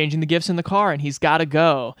they're exchanging the gifts in the car and he's got to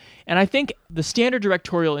go. And I think the standard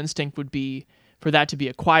directorial instinct would be for that to be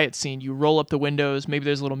a quiet scene. You roll up the windows, maybe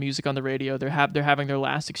there's a little music on the radio, they're having their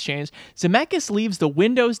last exchange. Zemeckis leaves the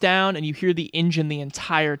windows down and you hear the engine the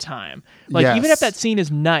entire time. Like, yes. Even if that scene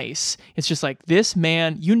is nice, it's just like, this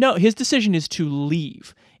man, you know, his decision is to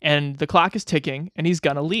leave. And the clock is ticking and he's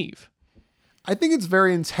gonna leave. I think it's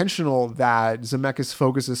very intentional that Zemeckis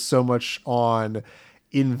focuses so much on,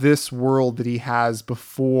 in this world that he has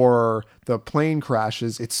before the plane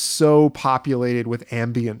crashes, it's so populated with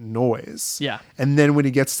ambient noise. Yeah. And then when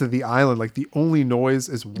he gets to the island, like the only noise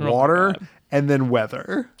is water and then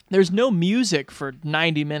weather. There's no music for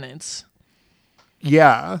 90 minutes.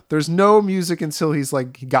 Yeah. There's no music until he's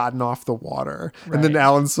like gotten off the water. Right. And then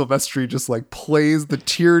Alan Silvestri just like plays the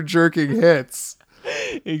tear-jerking hits.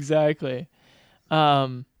 Exactly.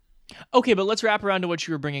 Okay, but let's wrap around to what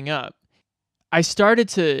you were bringing up. I started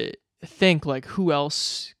to think like who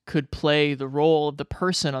else could play the role of the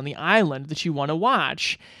person on the island that you want to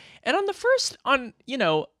watch. And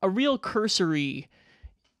a real cursory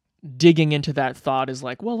digging into that thought is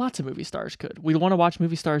like, well, lots of movie stars could. We want to watch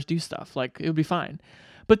movie stars do stuff. Like, it would be fine.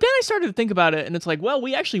 But then I started to think about it and it's like, well,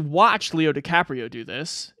 we actually watched Leo DiCaprio do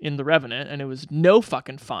this in The Revenant and it was no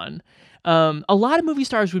fucking fun. A lot of movie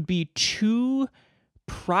stars would be too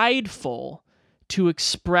prideful to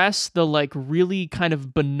express the like really kind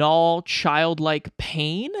of banal childlike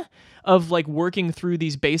pain of like working through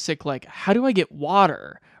these basic like, how do I get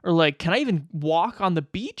water? Or like, can I even walk on the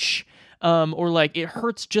beach? Or like, it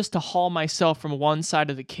hurts just to haul myself from one side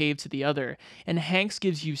of the cave to the other. And Hanks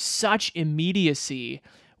gives you such immediacy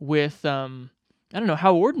with, I don't know,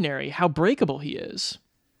 how ordinary, how breakable he is.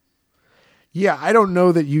 Yeah, I don't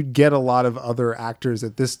know that you'd get a lot of other actors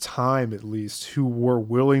at this time, at least, who were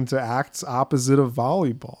willing to act opposite of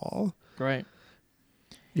volleyball. Right.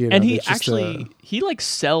 You know, and he actually, he like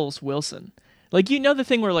sells Wilson. Like, you know, the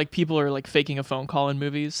thing where like people are like faking a phone call in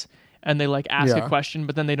movies and they like ask a question,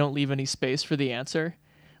 but then they don't leave any space for the answer.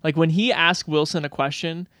 Like when he asked Wilson a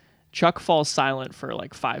question, Chuck falls silent for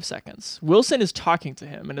like 5 seconds. Wilson is talking to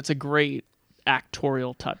him and it's a great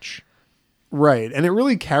actorial touch. Right. And it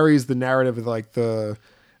really carries the narrative of like the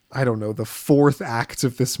fourth act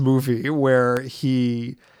of this movie where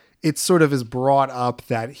it sort of is brought up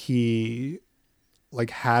that he like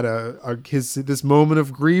had this moment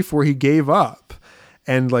of grief where he gave up.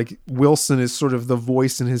 And like Wilson is sort of the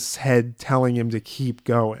voice in his head telling him to keep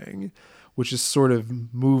going. which is sort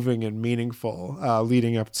of moving and meaningful,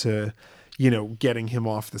 leading up to, getting him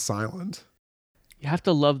off this island. You have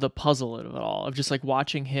to love the puzzle of it all, of just like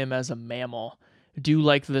watching him as a mammal do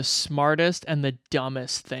like the smartest and the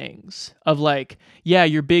dumbest things of like, yeah,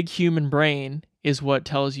 your big human brain is what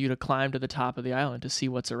tells you to climb to the top of the island to see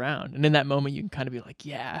what's around. And in that moment, you can kind of be like,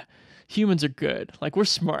 yeah, humans are good. Like, we're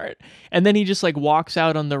smart. And then he just like walks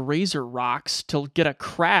out on the razor rocks to get a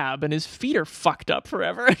crab and his feet are fucked up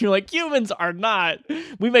forever. And you're like, humans are not.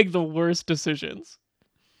 We make the worst decisions.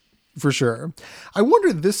 For sure. I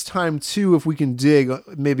wonder this time too, if we can dig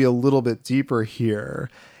maybe a little bit deeper here.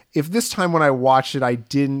 If this time when I watched it, I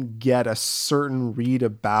didn't get a certain read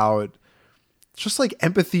about just like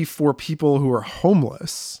empathy for people who are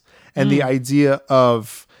homeless and the idea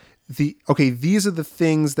of these are the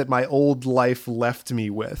things that my old life left me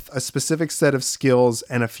with, a specific set of skills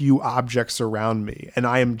and a few objects around me. And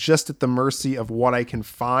I am just at the mercy of what I can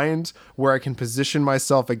find, where I can position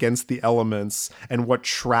myself against the elements and what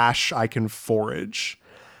trash I can forage.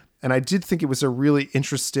 And I did think it was a really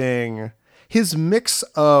interesting, his mix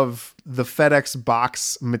of the FedEx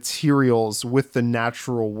box materials with the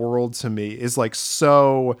natural world to me is like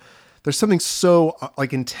so, there's something so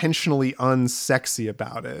like intentionally unsexy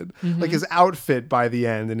about it. Like his outfit by the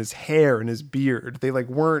end and his hair and his beard, they like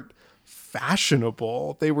weren't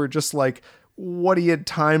fashionable. They were just like what he had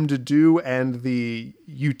time to do and the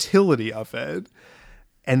utility of it.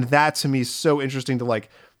 And that to me is so interesting to like,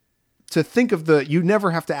 to think of you never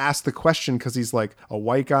have to ask the question because he's like a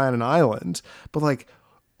white guy on an island, but like,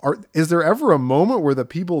 is there ever a moment where the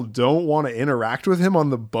people don't want to interact with him on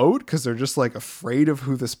the boat because they're just like afraid of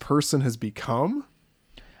who this person has become?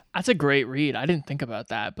 That's a great read. I didn't think about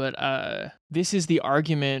that, but this is the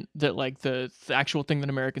argument that like the actual thing that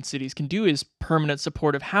American cities can do is permanent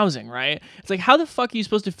supportive housing, right? It's like, how the fuck are you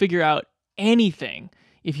supposed to figure out anything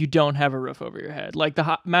if you don't have a roof over your head? Like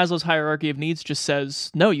Maslow's hierarchy of needs just says,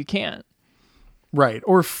 no, you can't. Right.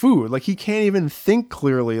 Or food. Like he can't even think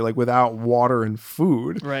clearly like without water and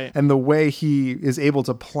food. Right. And the way he is able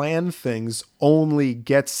to plan things only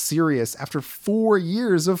gets serious after 4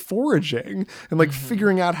 years of foraging and like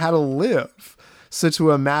figuring out how to live. So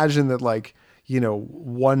to imagine that like,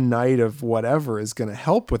 one night of whatever is going to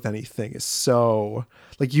help with anything is so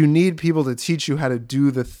like, you need people to teach you how to do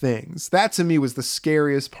the things. That to me was the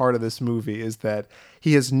scariest part of this movie, is that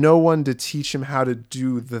he has no one to teach him how to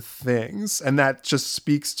do the things. And that just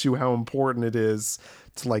speaks to how important it is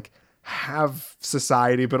to like have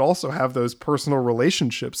society, but also have those personal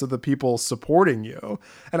relationships of the people supporting you.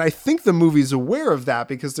 And I think the movie's aware of that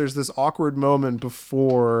because there's this awkward moment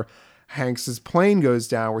before Hanks's plane goes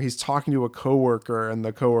down where he's talking to a coworker and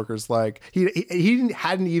the coworker's like, he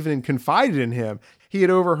hadn't even confided in him. He had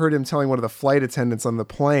overheard him telling one of the flight attendants on the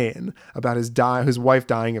plane about his wife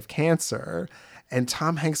dying of cancer. And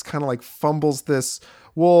Tom Hanks kind of like fumbles this,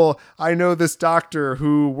 well, I know this doctor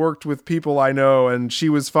who worked with people I know and she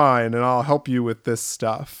was fine and I'll help you with this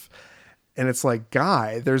stuff. And it's like,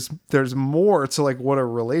 guy, there's more to like what a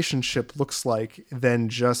relationship looks like than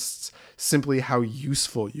just simply how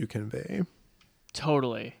useful you can be.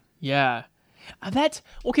 Totally. Yeah. That's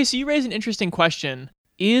okay. So you raise an interesting question.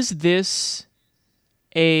 Is this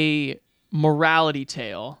a morality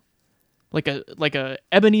tale? Like a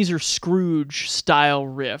Ebenezer Scrooge style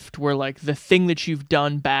rift where like the thing that you've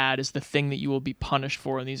done bad is the thing that you will be punished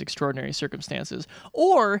for in these extraordinary circumstances?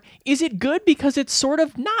 Or is it good because it's sort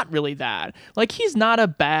of not really that? Like he's not a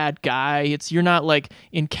bad guy. You're not like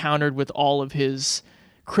encountered with all of his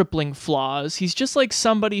crippling flaws. He's just like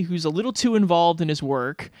somebody who's a little too involved in his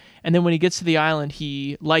work. And then when he gets to the island,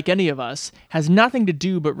 he, like any of us, has nothing to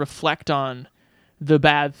do but reflect on the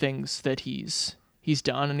bad things that he's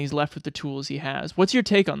done, and he's left with the tools he has. What's your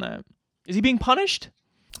take on that? Is he being punished?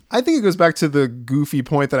 I think it goes back to the goofy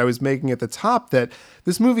point that I was making at the top, that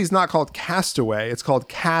this movie is not called Castaway. It's called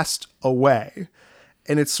Cast Away.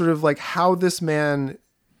 And it's sort of like how this man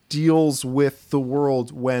deals with the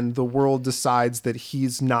world when the world decides that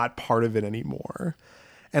he's not part of it anymore.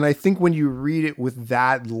 And I think when you read it with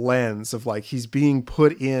that lens of like he's being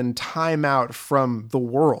put in time out from the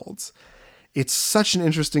world, it's such an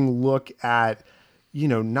interesting look at,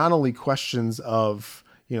 not only questions of,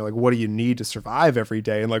 like, what do you need to survive every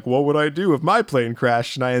day? And like, what would I do if my plane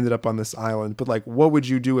crashed and I ended up on this island? But like, what would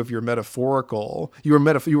you do if you're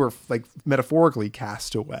you were like metaphorically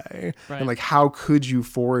cast away? Right. And like, how could you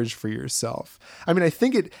forage for yourself? I mean, I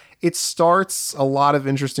think it starts a lot of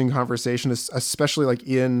interesting conversation, especially like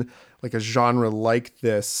in like a genre like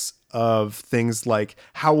this, of things like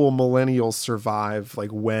how will millennials survive like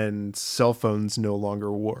when cell phones no longer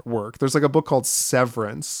work. There's like a book called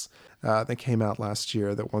Severance that came out last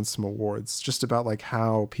year that won some awards, just about like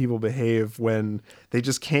how people behave when they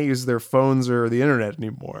just can't use their phones or the internet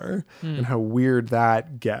anymore, and how weird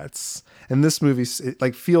that gets. And this movie, it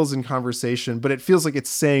like feels in conversation, but it feels like it's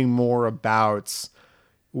saying more about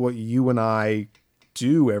what you and I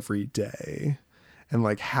do every day, and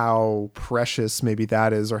like how precious maybe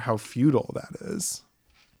that is, or how futile that is.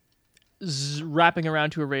 Wrapping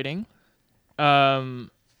around to a rating.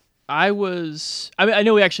 I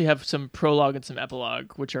know we actually have some prologue and some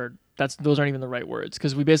epilogue, those aren't even the right words,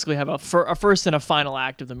 because we basically have a first and a final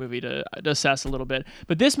act of the movie to assess a little bit.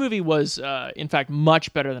 But this movie was, in fact,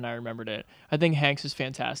 much better than I remembered it. I think Hanks is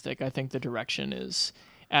fantastic. I think the direction is,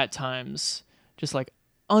 at times, just like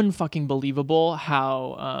unfucking believable.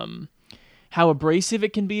 How abrasive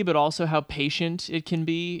it can be, but also how patient it can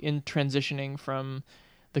be in transitioning from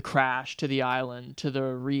the crash to the island to the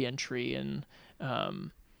re-entry. And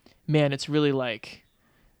man, it's really like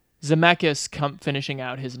Zemeckis finishing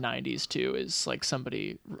out his 90s too is like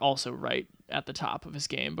somebody also right at the top of his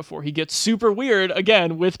game before he gets super weird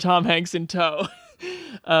again with Tom Hanks in tow.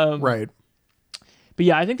 Right. But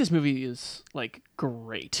yeah, I think this movie is like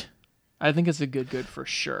great. I think it's a good for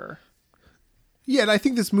sure. Yeah, and I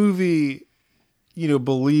think this movie,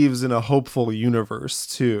 believes in a hopeful universe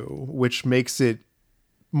too, which makes it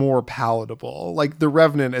more palatable. Like The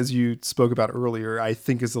Revenant, as you spoke about earlier, I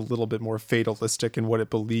think is a little bit more fatalistic in what it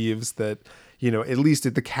believes that, at least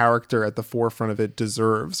the character at the forefront of it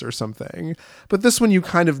deserves or something. But this one, you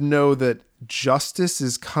kind of know that justice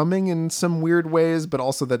is coming in some weird ways, but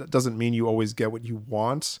also that it doesn't mean you always get what you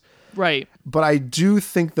want. Right. But I do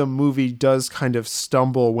think the movie does kind of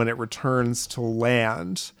stumble when it returns to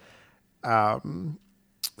land.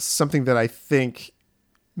 Something that I think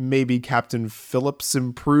maybe Captain Phillips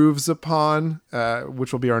improves upon,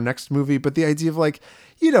 which will be our next movie. But the idea of like,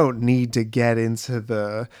 you don't need to get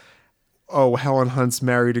into Helen Hunt's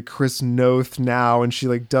married to Chris Noth now, and she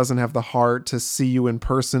like doesn't have the heart to see you in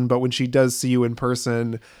person. But when she does see you in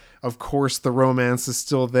person, of course the romance is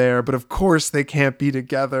still there, but of course they can't be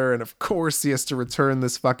together. And of course he has to return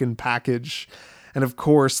this fucking package. And of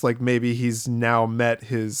course, like maybe he's now met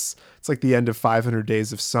it's like the end of 500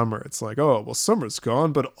 Days of Summer. It's like, oh, well, summer's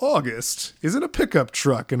gone, but August is in a pickup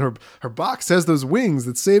truck and her box has those wings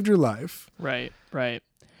that saved your life. Right.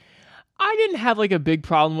 I didn't have like a big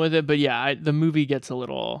problem with it, but yeah, the movie gets a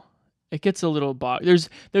little bogged.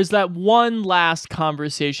 There's that one last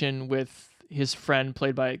conversation with his friend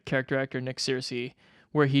played by character actor Nick Searcy,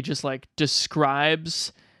 where he just like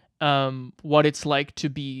describes what it's like to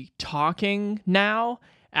be talking now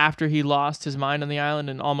after he lost his mind on the island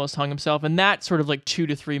and almost hung himself. And that sort of like 2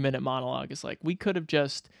 to 3 minute monologue is like, we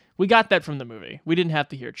got that from the movie. We didn't have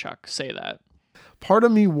to hear Chuck say that. Part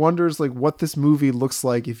of me wonders like what this movie looks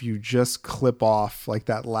like if you just clip off like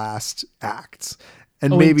that last act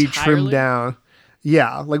and maybe entirely? trim down.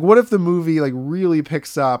 Yeah. Like what if the movie like really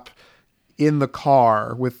picks up in the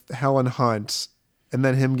car with Helen Hunt and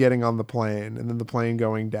then him getting on the plane and then the plane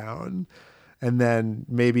going down. And then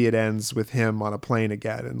maybe it ends with him on a plane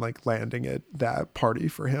again and like landing at that party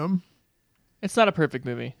for him. It's not a perfect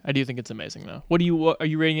movie. I do think it's amazing though. Are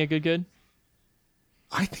you rating it good?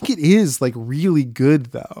 I think it is like really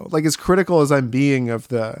good though. Like as critical as I'm being of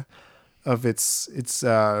its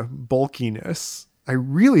bulkiness, I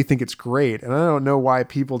really think it's great. And I don't know why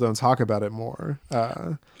people don't talk about it more.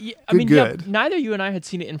 Yeah, neither you and I had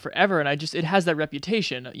seen it in forever. And it has that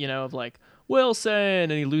reputation, of like Wilson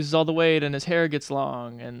and he loses all the weight and his hair gets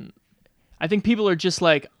long. And I think people are just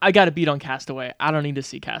like, I got to beat on Castaway. I don't need to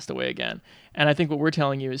see Castaway again. And I think what we're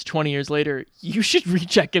telling you is 20 years later, you should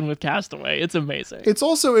recheck in with Castaway. It's amazing. It's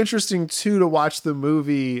also interesting too, to watch the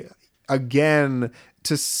movie again,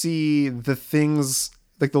 to see the things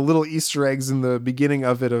like the little Easter eggs in the beginning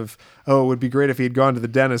of it of, oh, it would be great if he had gone to the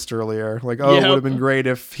dentist earlier. Like, oh, It would have been great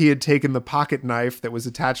if he had taken the pocket knife that was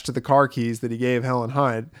attached to the car keys that he gave Helen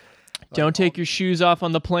Hunt. Don't take your shoes off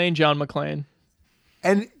on the plane, John McClane.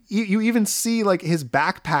 And you even see like his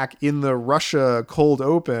backpack in the Russia cold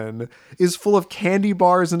open is full of candy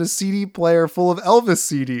bars and a CD player full of Elvis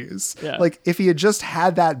CDs. Yeah. Like if he had just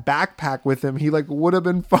had that backpack with him, he like would have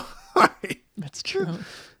been fine. That's true.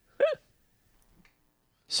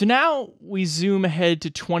 So now we zoom ahead to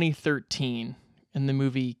 2013 in the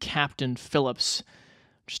movie Captain Phillips,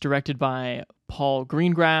 which is directed by Paul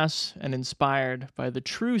Greengrass and inspired by the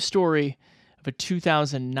true story of a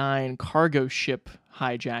 2009 cargo ship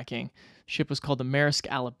hijacking. The ship was called the Maersk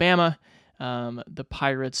Alabama. The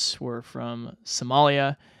pirates were from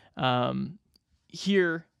Somalia.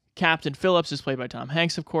 Here, Captain Phillips is played by Tom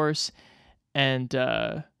Hanks, of course, and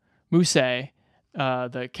Mousse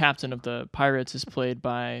the captain of the pirates, is played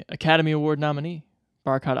by Academy Award nominee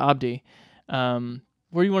Barkhad Abdi.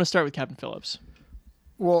 Where do you want to start with Captain Phillips?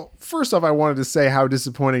 Well, first off, I wanted to say how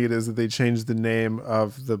disappointing it is that they changed the name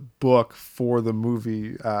of the book for the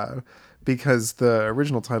movie, because the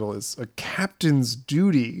original title is A Captain's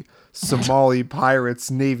Duty, Somali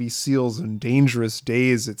Pirates, Navy SEALs, and Dangerous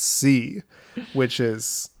Days at Sea, which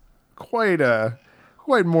is quite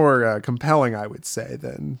more compelling, I would say,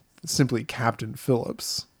 than simply Captain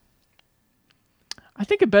Phillips. I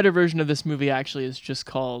think a better version of this movie actually is just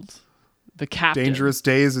called The Captain. Dangerous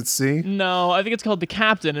Days at Sea? No, I think it's called The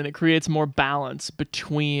Captain, and it creates more balance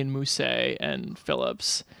between Musset and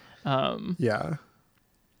Phillips. Yeah.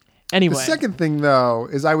 Anyway. The second thing, though,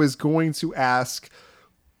 is I was going to ask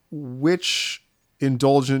which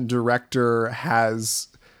indulgent director has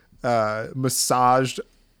massaged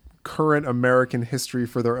current American history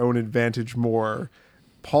for their own advantage more,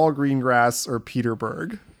 Paul Greengrass or Peter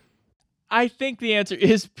Berg? I think the answer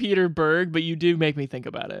is Peter Berg, but you do make me think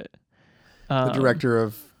about it. The director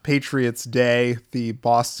of Patriots Day, the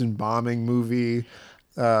Boston bombing movie,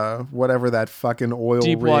 whatever that fucking oil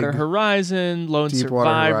Deepwater rig. Horizon, Lone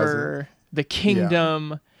Survivor, Horizon. The Kingdom.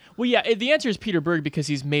 Yeah. Well, yeah, the answer is Peter Berg because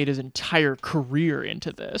he's made his entire career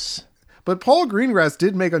into this. But Paul Greengrass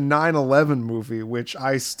did make a 9/11 movie, which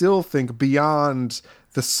I still think, beyond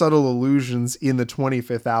the subtle allusions in The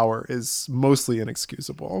 25th Hour, is mostly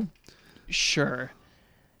inexcusable. Sure.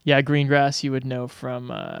 Yeah, Greengrass you would know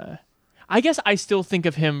from... I guess I still think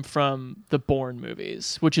of him from the Bourne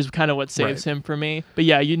movies, which is kind of what saves him for me. But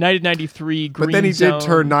yeah, United 93, Green But then he Zone, did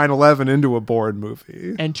turn 9/11 into a Bourne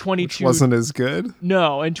movie. And 22... Which wasn't as good.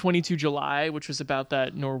 No, and 22 July, which was about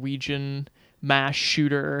that Norwegian mass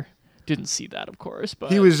shooter. Didn't see that, of course.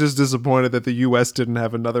 But he was just disappointed that the U.S. didn't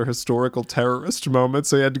have another historical terrorist moment,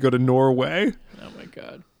 so he had to go to Norway. Oh my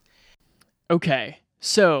God. Okay,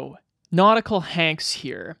 so Nautical Hanks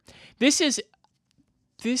here. This is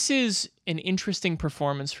an interesting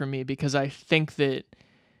performance for me because I think that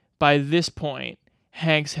by this point,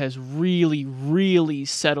 Hanks has really, really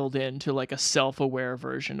settled into like a self-aware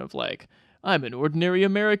version of like, I'm an ordinary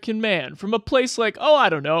American man from a place like, I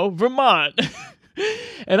don't know, Vermont.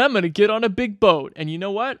 And I'm going to get on a big boat. And you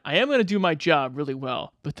know what? I am going to do my job really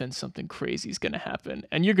well. But then something crazy is going to happen.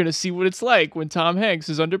 And you're going to see what it's like when Tom Hanks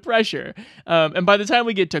is under pressure. And by the time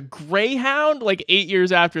we get to Greyhound, like 8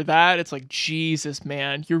 years after that, it's like, Jesus,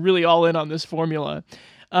 man, you're really all in on this formula.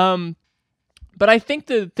 But I think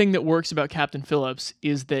the thing that works about Captain Phillips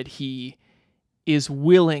is that he is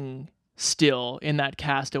willing still in that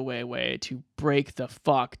Castaway way to break the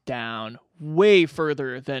fuck down way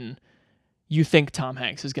further than you think Tom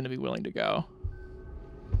Hanks is going to be willing to go.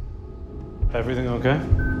 Everything okay?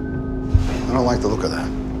 I don't like the look of that.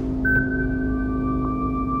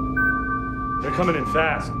 They're coming in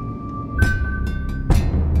fast.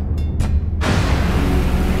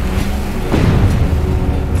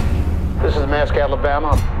 This is Maersk,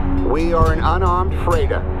 Alabama. We are an unarmed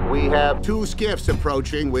freighter. We have 2 skiffs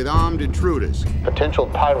approaching with armed intruders. Potential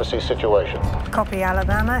piracy situation. Copy,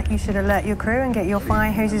 Alabama. You should alert your crew and get your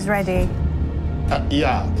fire hoses ready.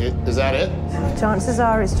 Yeah, is that it? Chances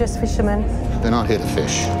are it's just fishermen. They're not here to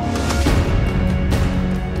fish.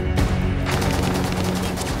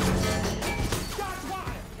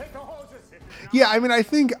 Yeah, I mean, I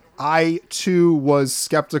think I, too, was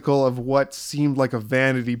skeptical of what seemed like a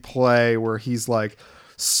vanity play where he's, like,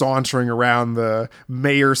 sauntering around the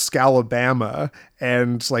Maersk, Alabama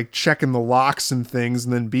and, like, checking the locks and things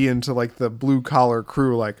and then being to, like, the blue-collar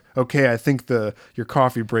crew, like, okay, I think your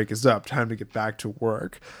coffee break is up. Time to get back to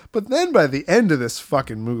work. But then by the end of this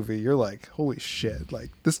fucking movie, you're like, holy shit.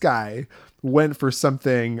 Like, this guy went for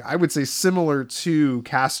something, I would say, similar to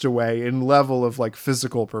Castaway in level of, like,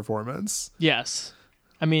 physical performance. Yes.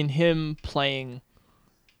 I mean, him playing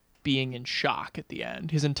being in shock at the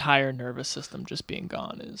end, his entire nervous system just being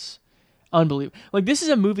gone is unbelievable. Like, this is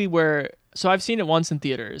a movie where, so I've seen it once in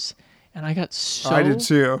theaters, and I got so I did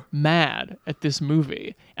too. Mad at this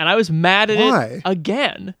movie. And I was mad at it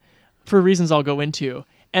again for reasons I'll go into.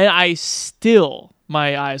 And I still,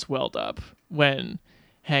 my eyes welled up when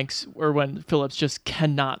when Phillips just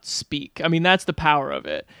cannot speak. I mean, that's the power of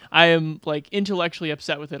it. I am, like, intellectually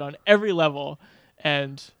upset with it on every level,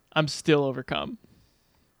 and I'm still overcome.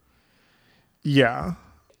 Yeah.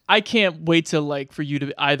 I can't wait to, like, for me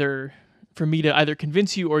to either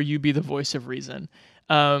convince you or you be the voice of reason.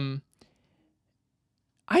 I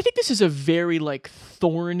think this is a very, like,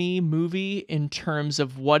 thorny movie in terms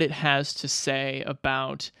of what it has to say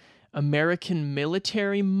about American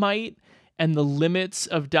military might and the limits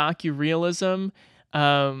of docurealism,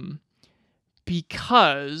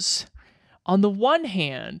 because on the one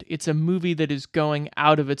hand, it's a movie that is going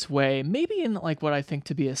out of its way, maybe in like what I think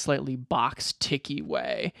to be a slightly box ticky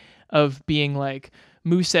way of being like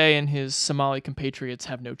Muse and his Somali compatriots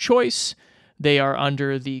have no choice. They are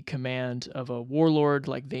under the command of a warlord.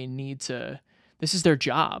 Like they need to, this is their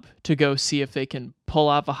job to go see if they can pull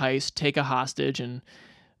off a heist, take a hostage and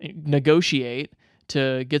negotiate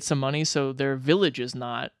to get some money so their village is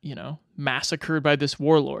not, massacred by this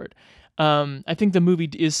warlord. I think the movie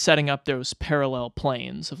is setting up those parallel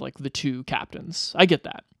planes of like the two captains. I get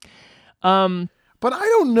that. But I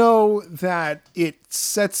don't know that it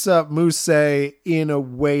sets up Muse in a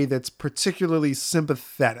way that's particularly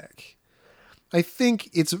sympathetic. I think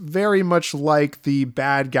it's very much like the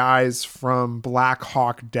bad guys from Black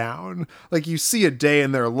Hawk Down. Like you see a day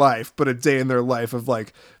in their life, but a day in their life of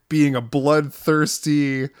like being a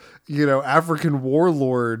bloodthirsty, African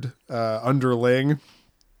warlord underling.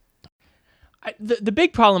 The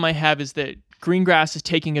big problem I have is that Greengrass is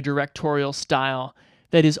taking a directorial style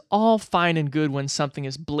that is all fine and good when something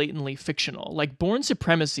is blatantly fictional. Like Bourne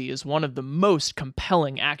Supremacy is one of the most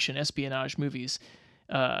compelling action espionage movies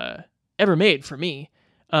ever made for me.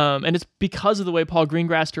 And it's because of the way Paul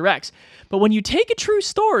Greengrass directs. But when you take a true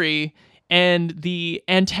story and the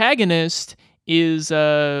antagonist is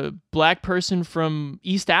a black person from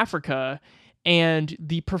East Africa, and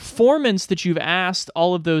the performance that you've asked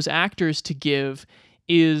all of those actors to give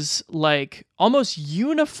is like almost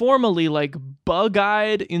uniformly like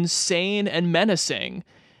bug-eyed, insane, and menacing.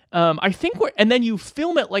 I think and then you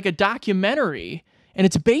film it like a documentary and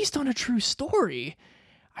it's based on a true story.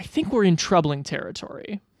 I think we're in troubling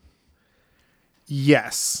territory.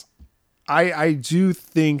 Yes. I do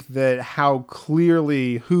think that how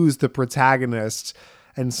clearly who's the protagonist,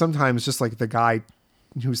 and sometimes just like the guy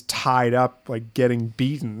who's tied up, like getting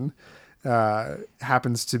beaten,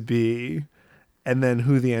 happens to be, and then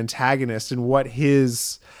who the antagonist and what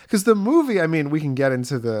his, because the movie, I mean, we can get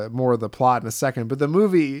into the more of the plot in a second, but the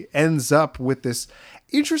movie ends up with this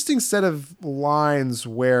interesting set of lines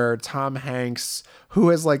where Tom Hanks, who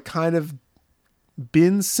has like kind of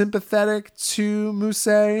been sympathetic to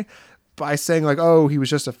Muse by saying like, oh, he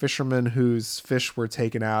was just a fisherman whose fish were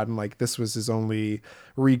taken out, and like this was his only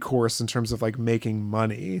recourse in terms of like making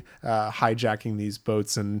money, hijacking these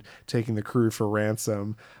boats and taking the crew for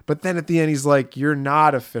ransom. But then at the end he's like, you're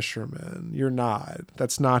not a fisherman, you're not,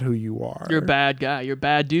 that's not who you are, you're a bad guy, you're a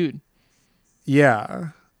bad dude. Yeah,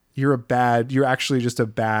 you're actually just a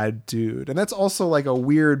bad dude. And that's also like a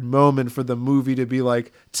weird moment for the movie to be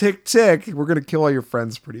like, tick tick, we're gonna kill all your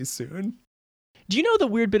friends pretty soon. Do you know the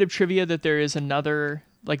weird bit of trivia that there is another,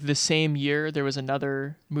 like the same year, there was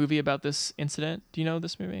another movie about this incident? Do you know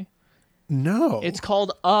this movie? No. It's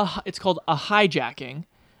called A Hijacking,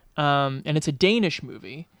 and it's a Danish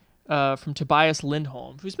movie from Tobias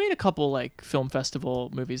Lindholm, who's made a couple like film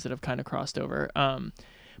festival movies that have kind of crossed over.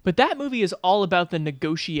 But that movie is all about the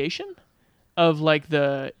negotiation of like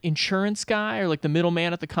the insurance guy or like the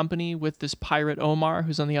middleman at the company with this pirate Omar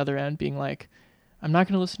who's on the other end being like, I'm not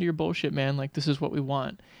going to listen to your bullshit, man. Like, this is what we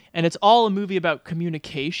want. And it's all a movie about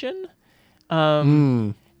communication.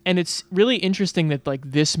 And it's really interesting that,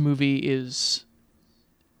 like, this movie is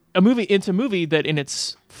a movie. It's a movie that in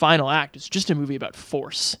its final act is just a movie about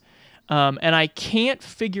force. And I can't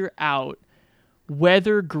figure out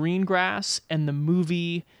whether Greengrass and the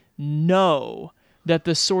movie know that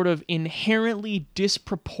the sort of inherently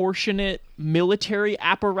disproportionate military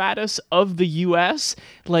apparatus of the U.S.,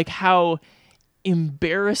 like how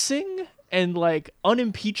embarrassing and like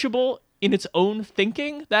unimpeachable in its own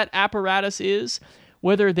thinking that apparatus is,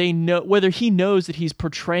 whether he knows that he's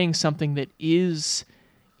portraying something that is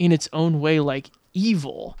in its own way like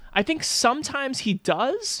evil. I think sometimes he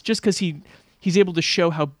does, just because he's able to show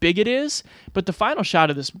how big it is, but the final shot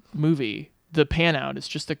of this movie, the pan out, is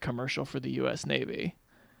just a commercial for the US Navy.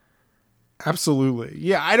 Absolutely.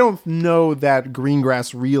 Yeah, I don't know that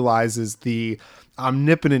Greengrass realizes the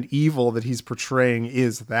omnipotent evil that he's portraying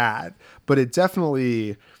is that, but it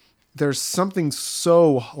definitely, there's something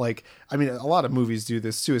so like, I mean, a lot of movies do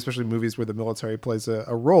this too, especially movies where the military plays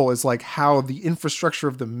a role, is like how the infrastructure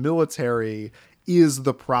of the military is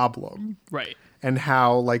the problem. Right. And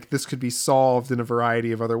how like this could be solved in a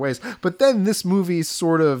variety of other ways. But then this movie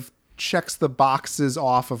sort of checks the boxes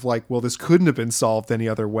off of like, well, this couldn't have been solved any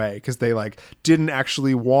other way because they like didn't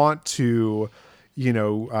actually want to,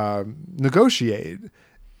 negotiate.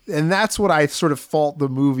 And that's what I sort of fault the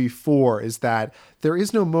movie for, is that there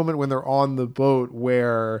is no moment when they're on the boat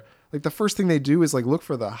where like the first thing they do is like look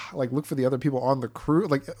for the other people on the crew.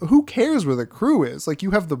 Like, who cares where the crew is? Like,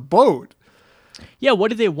 you have the boat. Yeah, what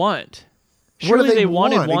do they want? Surely what do they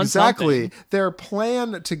want exactly something. Their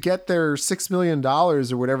plan to get their $6 million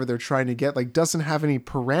or whatever they're trying to get like doesn't have any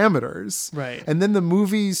parameters, right? And then the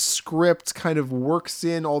movie's script kind of works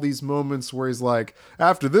in all these moments where he's like,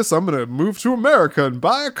 after this I'm gonna move to America and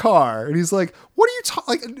buy a car, and he's like, what are you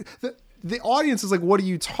talking like the audience is like, what are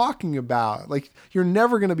you talking about? Like, you're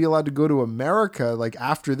never going to be allowed to go to America like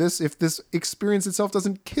after this if this experience itself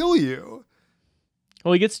doesn't kill you.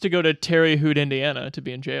 Well, he gets to go to Terre Haute, Indiana to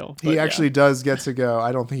be in jail. He actually does get to go.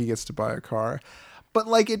 I don't think he gets to buy a car. But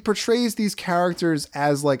like, it portrays these characters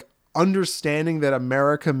as like understanding that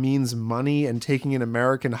America means money and taking an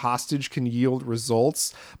American hostage can yield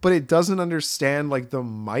results, but it doesn't understand like the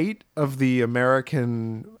might of the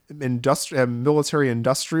American military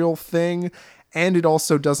industrial thing. And it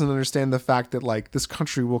also doesn't understand the fact that like this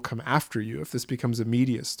country will come after you if this becomes a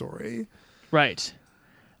media story. Right.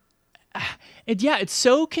 It's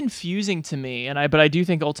so confusing to me, but I do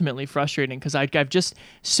think ultimately frustrating because I've just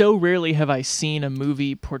so rarely have I seen a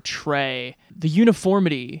movie portray the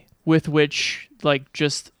uniformity with which like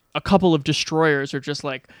just a couple of destroyers are just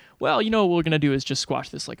like, well, what we're gonna do is just squash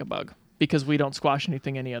this like a bug because we don't squash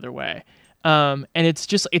anything any other way. And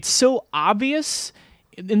it's so obvious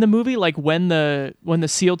in the movie, like when the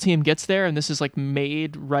SEAL team gets there, and this is like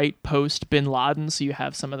made right post Bin Laden, so you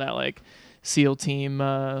have some of that like SEAL team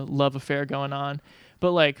love affair going on,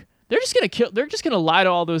 but like they're just gonna lie to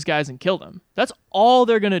all those guys and kill them. That's all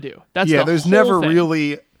they're gonna do.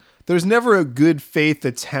 There's never a good faith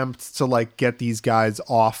attempt to like get these guys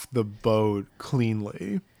off the boat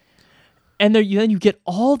cleanly. And then you get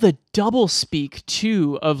all the double speak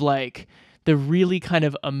too of like the really kind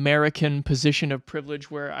of American position of privilege,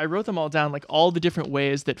 where I wrote them all down, like all the different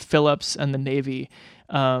ways that Phillips and the Navy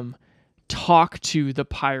talk to the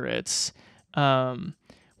pirates,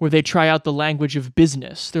 where they try out the language of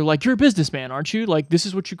business. They're like, you're a businessman, aren't you? Like, this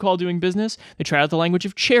is what you call doing business? They try out the language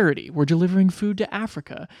of charity. We're delivering food to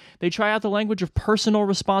Africa. They try out the language of personal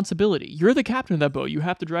responsibility. You're the captain of that boat. You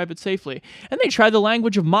have to drive it safely. And they try the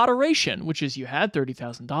language of moderation, which is you had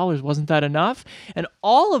 $30,000. Wasn't that enough? And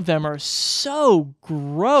all of them are so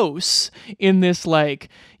gross in this, like,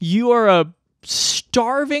 you are a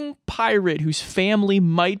starving pirate whose family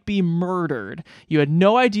might be murdered. You had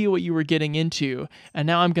no idea what you were getting into, and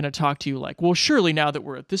now I'm going to talk to you like, well, surely now that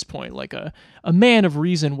we're at this point, like a man of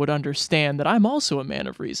reason would understand that I'm also a man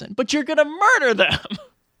of reason, but you're going to murder them.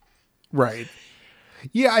 Right.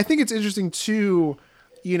 Yeah, I think it's interesting too,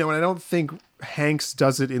 and I don't think Hanks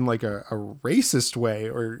does it in like a racist way,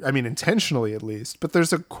 or I mean intentionally at least, but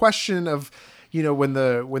there's a question of,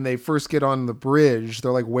 when they first get on the bridge,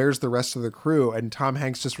 they're like, where's the rest of the crew? And Tom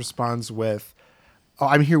Hanks just responds with, oh,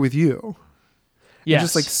 I'm here with you. Yes. And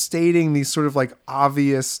just like stating these sort of like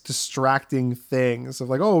obvious distracting things of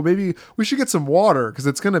like, oh, maybe we should get some water because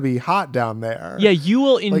it's going to be hot down there. Yeah, you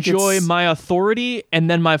will enjoy my authority and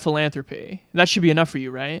then my philanthropy. That should be enough for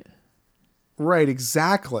you, right? Right,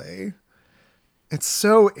 exactly. It's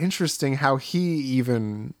so interesting how he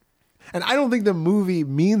even... And I don't think the movie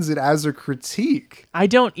means it as a critique. I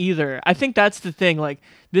don't either. I think that's the thing. Like,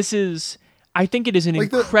 I think it is an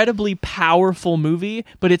incredibly powerful movie,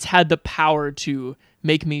 but it's had the power to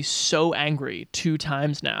make me so angry 2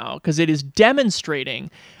 times now because it is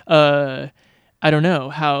demonstrating, I don't know,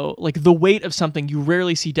 how, like, the weight of something you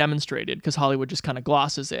rarely see demonstrated because Hollywood just kind of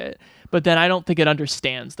glosses it. But then I don't think it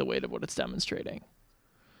understands the weight of what it's demonstrating.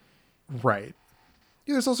 Right.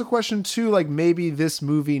 Yeah, there's also a question too, like maybe this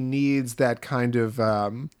movie needs that kind of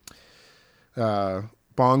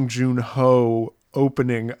Bong Joon-ho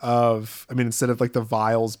opening of, I mean, instead of like the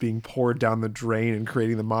vials being poured down the drain and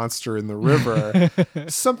creating the monster in the river,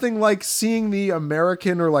 something like seeing the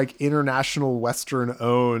American or like international Western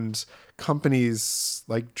owned companies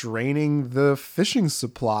like draining the fishing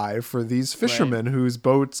supply for these fishermen whose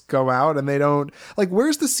boats go out and they don't, like,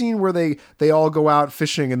 where's the scene where they all go out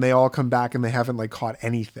fishing and they all come back and they haven't like caught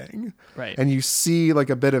anything, right? And you see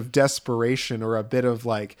like a bit of desperation or a bit of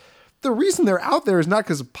like, the reason they're out there is not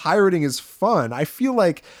because pirating is fun. I feel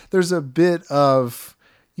like there's a bit of,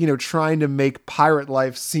 trying to make pirate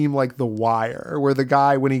life seem like The Wire, where the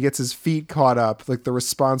guy, when he gets his feet caught up, like the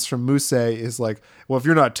response from Muse is like, well, if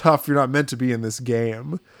you're not tough, you're not meant to be in this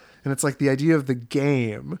game. And it's like the idea of the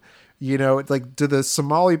game, like, do the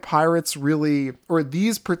Somali pirates really, or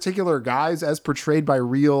these particular guys as portrayed by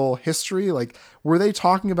real history, like, were they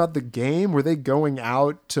talking about the game? Were they going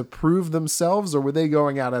out to prove themselves, or were they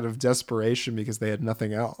going out of desperation because they had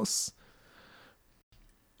nothing else?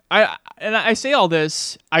 I say all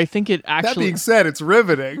this, I think it actually... That being said, it's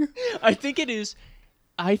riveting. I think it is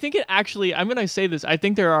I think it actually, I'm going to say this, I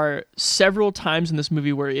think there are several times in this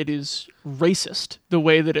movie where it is racist, the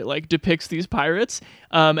way that it like depicts these pirates.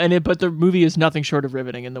 But the movie is nothing short of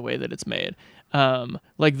riveting in the way that it's made.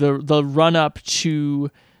 Like the run up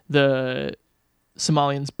to the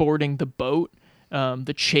Somalians boarding the boat.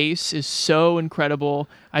 The chase is so incredible.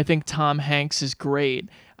 I think Tom Hanks is great.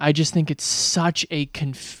 I just think it's such a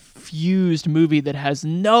confused movie that has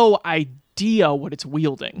no idea what it's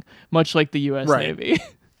wielding, much like the U.S. Navy.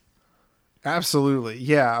 Absolutely,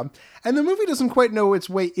 yeah. And the movie doesn't quite know its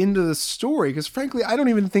way into the story because, frankly, I don't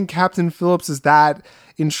even think Captain Phillips is that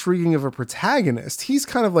intriguing of a protagonist. He's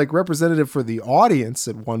kind of like representative for the audience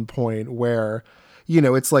at one point where, you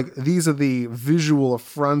know, it's like these are the visual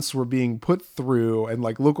affronts we're being put through and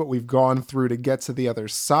like, look what we've gone through to get to the other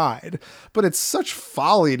side. But it's such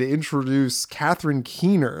folly to introduce Catherine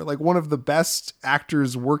Keener, like one of the best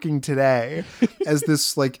actors working today, as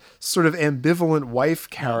this like sort of ambivalent wife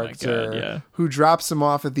character who drops him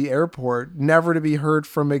off at the airport, never to be heard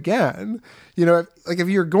from again. You know, if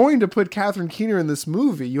you're going to put Catherine Keener in this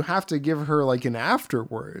movie, you have to give her like an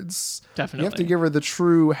afterwards. Definitely. You have to give her the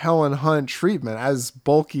true Helen Hunt treatment, as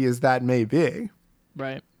bulky as that may be.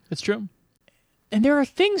 Right. It's true. And there are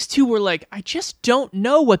things too where like, I just don't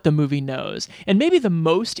know what the movie knows. And maybe the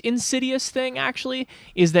most insidious thing actually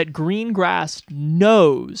is that Greengrass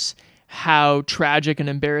knows how tragic and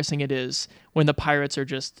embarrassing it is when the pirates are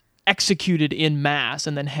just executed in mass,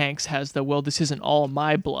 and then Hanks has the, well, this isn't all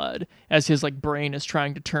my blood, as his like brain is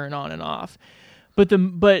trying to turn on and off.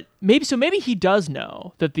 But maybe he does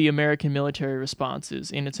know that the American military response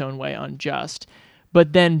is in its own way unjust,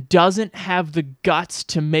 but then doesn't have the guts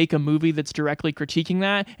to make a movie that's directly critiquing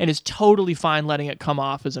that, and is totally fine letting it come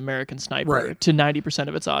off as American Sniper to 90%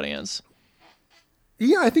 of its audience.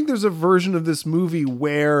 Yeah, I think there's a version of this movie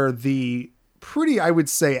where the pretty, I would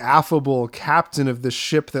say, affable captain of the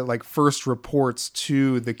ship that like first reports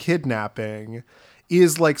to the kidnapping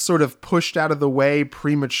is like sort of pushed out of the way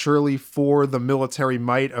prematurely for the military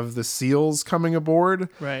might of the SEALs coming aboard.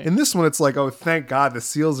 Right. In this one, it's like, oh, thank God the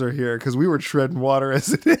SEALs are here because we were treading water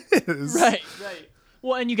as it is. Right.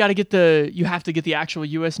 Well, and you have to get the actual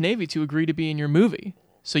U.S. Navy to agree to be in your movie.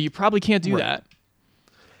 So you probably can't do that.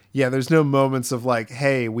 Yeah, there's no moments of like,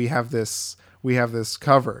 hey, we have this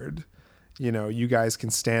covered. You know, you guys can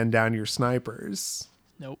stand down your snipers.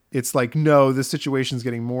 Nope. It's like, no, the situation's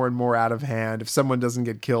getting more and more out of hand. If someone doesn't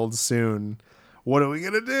get killed soon, what are we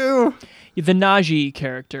going to do? The Najee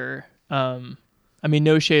character, I mean,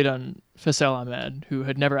 no shade on Faisal Ahmed, who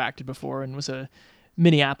had never acted before and was a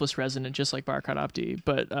Minneapolis resident just like Barkhad Abdi,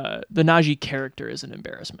 but the Najee character is an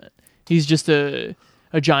embarrassment. He's just a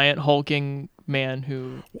giant hulking man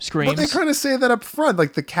who screams. But they kind of say that up front,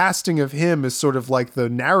 like the casting of him is sort of like the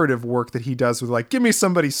narrative work that he does with like, give me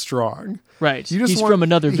somebody strong. Right. He's from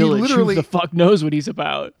another village. Who the fuck knows what he's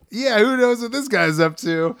about? Yeah, who knows what this guy's up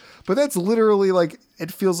to? But that's literally like,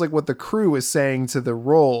 it feels like what the crew is saying to the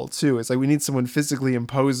role too. It's like, we need someone physically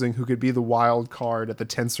imposing who could be the wild card at the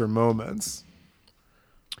tenser moments.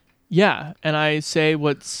 Yeah, and I say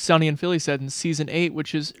what Sonny and Philly said in season 8,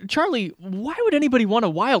 which is, Charlie, why would anybody want a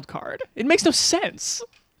wild card? It makes no sense.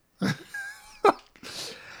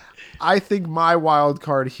 I think my wild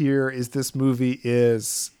card here is this movie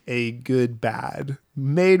is a good bad.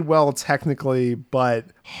 Made well technically, but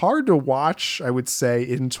hard to watch, I would say,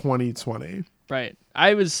 in 2020. Right.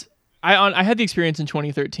 I had the experience in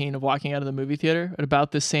 2013 of walking out of the movie theater at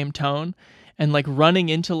about the same tone, and like running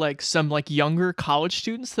into like some like younger college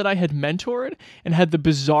students that I had mentored, and had the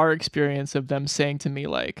bizarre experience of them saying to me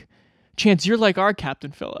like, Chance, you're like our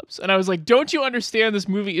Captain Phillips. And I was like, don't you understand this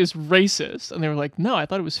movie is racist? And they were like, no, I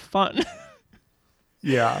thought it was fun.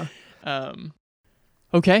 Yeah.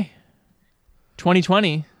 Okay.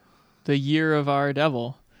 2020, the year of our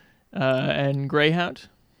devil. And Greyhound?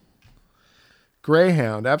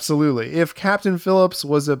 Greyhound, absolutely. If Captain Phillips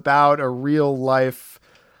was about a real life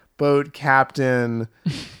boat captain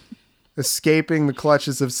escaping the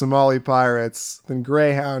clutches of Somali pirates, then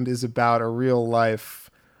Greyhound is about a real life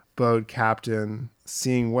boat captain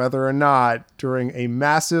seeing whether or not during a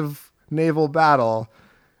massive naval battle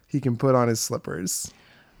he can put on his slippers.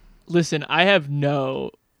 Listen, I have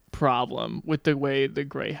no problem with the way the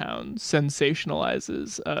Greyhound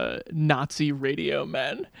sensationalizes Nazi radio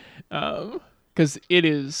men, because it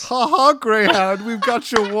is haha Greyhound, we've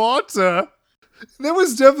got your water. That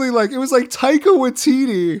was definitely like, it was like Taika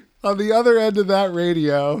Waititi on the other end of that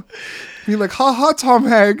radio being like, haha Tom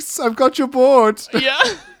Hanks, I've got your board. Yeah.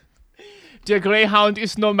 Der Greyhound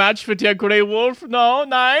is no match for der Grey Wolf. No,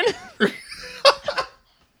 nein.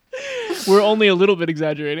 We're only a little bit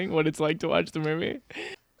exaggerating what it's like to watch the movie.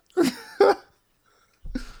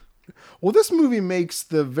 Well, this movie makes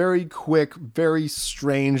the very quick, very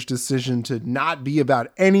strange decision to not be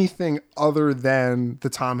about anything other than the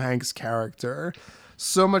Tom Hanks character.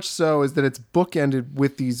 So much so is that it's bookended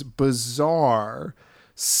with these bizarre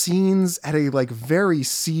scenes at a like very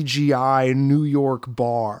CGI New York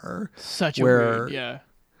bar. Such a where weird, yeah.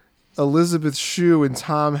 Elizabeth Shue and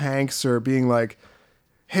Tom Hanks are being like,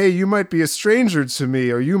 hey, you might be a stranger to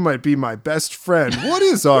me, or you might be my best friend. What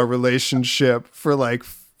is our relationship? For like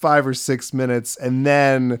 5 or 6 minutes. And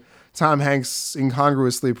then Tom Hanks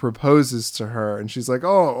incongruously proposes to her. And she's like,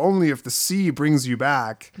 oh, only if the sea brings you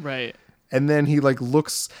back. Right. And then he like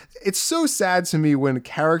looks, it's so sad to me when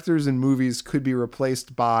characters in movies could be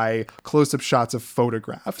replaced by close-up shots of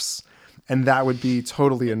photographs. And that would be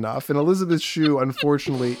totally enough. And Elizabeth Shue,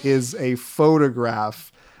 unfortunately, is a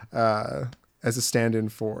photograph, as a stand-in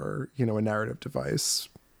for, you know, a narrative device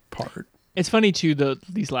part. It's funny too,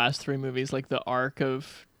 these last 3 movies, like the arc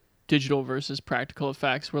of digital versus practical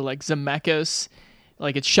effects, where like Zemeckis,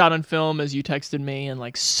 like it's shot on film as you texted me, and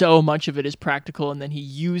like so much of it is practical, and then he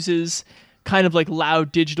uses kind of like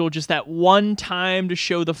loud digital just that one time to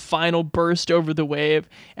show the final burst over the wave,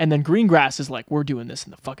 and then Greengrass is like, we're doing this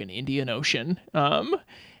in the fucking Indian Ocean.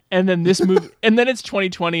 And then this movie, and then it's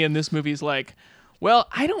 2020, and this movie's like, well,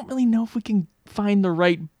 I don't really know if we can find the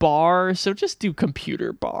right bar, so just do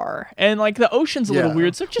computer bar. And like the ocean's a little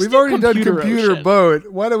weird, so just we've do already done computer ocean. boat.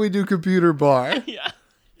 Why don't we do computer bar? Yeah.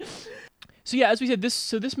 So yeah, as we said,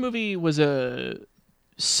 this movie was a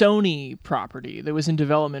Sony property that was in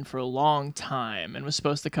development for a long time and was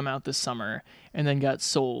supposed to come out this summer, and then got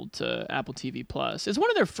sold to Apple TV Plus. It's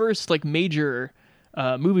one of their first like major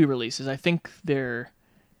movie releases. I think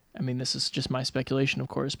this is just my speculation, of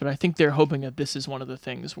course, but I think they're hoping that this is one of the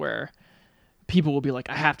things where people will be like,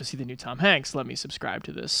 I have to see the new Tom Hanks. Let me subscribe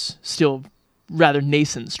to this still rather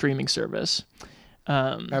nascent streaming service.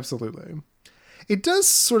 Absolutely. It does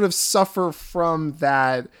sort of suffer from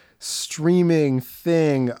that streaming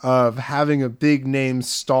thing of having a big name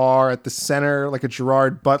star at the center, like a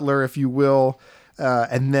Gerard Butler, if you will,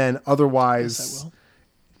 and then otherwise... Yes, I will.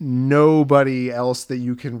 Nobody else that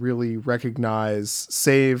you can really recognize,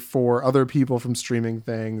 save for other people from streaming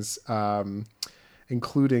things,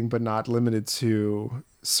 including but not limited to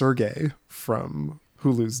Sergey from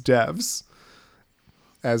Hulu's Devs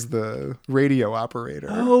as the radio operator.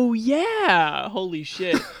 Oh yeah, holy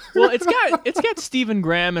shit! Well, it's got Stephen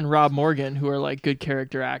Graham and Rob Morgan, who are like good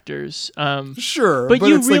character actors. Sure, but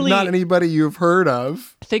it's really, like not anybody you've heard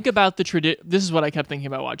of. Think about the tradition. This is what I kept thinking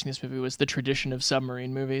about watching this movie, was the tradition of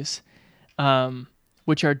submarine movies,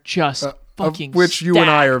 which are just fucking which stacked. You and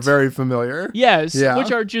I are very familiar. Yes, yeah.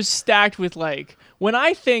 Which are just stacked with like, when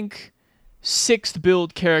I think 6th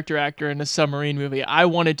build character actor in a submarine movie, I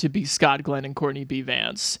want it to be Scott Glenn and Courtney B.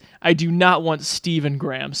 Vance. I do not want Stephen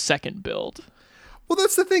Graham's 2nd build. Well,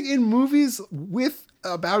 that's the thing in movies with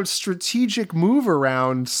about strategic move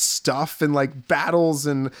around stuff and like battles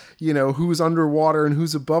and, you know, who's underwater and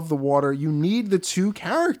who's above the water. You need the 2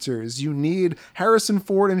 characters. You need Harrison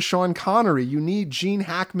Ford and Sean Connery. You need Gene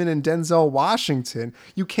Hackman and Denzel Washington.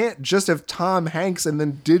 You can't just have Tom Hanks and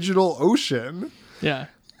then Digital Ocean. Yeah.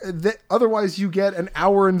 Otherwise you get an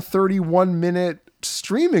hour and 31 minute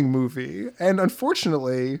streaming movie. And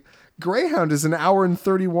unfortunately, Greyhound is an hour and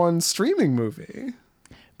 31 streaming movie.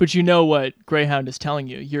 But you know what Greyhound is telling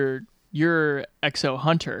you? You're XO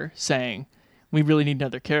Hunter saying, we really need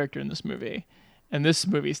another character in this movie. And this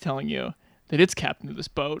movie is telling you that it's captain of this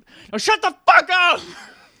boat. Now shut the fuck up!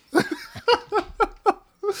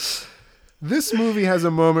 This movie has a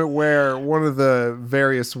moment where one of the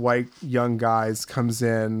various white young guys comes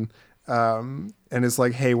in and is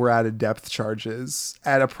like, hey, we're out of depth charges.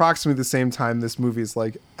 At approximately the same time, this movie is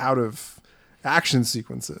like out of action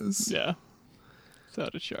sequences. Yeah. It's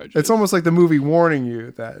out of charges. It's almost like the movie warning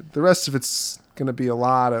you that the rest of it's going to be a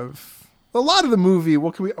lot of the movie.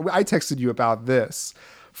 I texted you about this.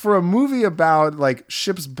 For a movie about like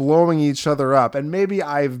ships blowing each other up, and maybe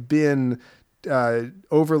I've been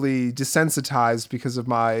overly desensitized because of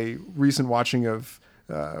my recent watching of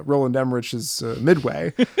Roland Emmerich's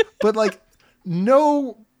Midway, but like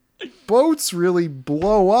no boats really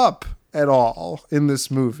blow up at all in this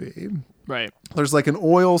movie. Right. There's like an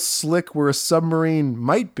oil slick where a submarine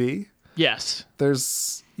might be. Yes.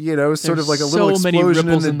 There's, you know, sort of like a little explosion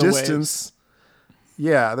in the distance.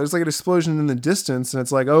 Yeah, there's like an explosion in the distance, and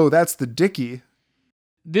it's like, oh, that's the Dickie.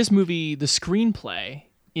 This movie, the screenplay,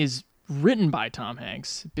 is written by Tom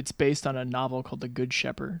Hanks. It's based on a novel called The Good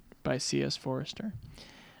Shepherd by C.S. Forrester.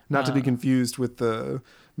 Not to be confused with the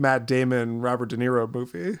Matt Damon, Robert De Niro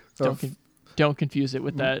movie. Don't confuse it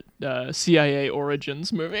with that CIA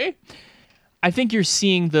Origins movie. I think you're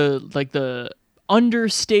seeing the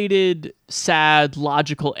understated, sad,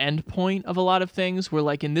 logical endpoint of a lot of things, where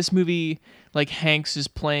like in this movie, like Hanks is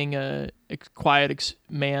playing a quiet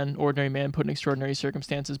man, ordinary man put in extraordinary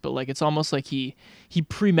circumstances, but like it's almost like he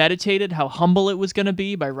premeditated how humble it was going to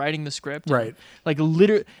be by writing the script. Right. Like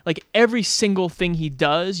literally, like every single thing he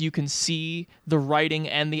does, you can see the writing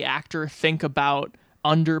and the actor think about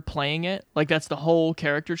underplaying it. Like that's the whole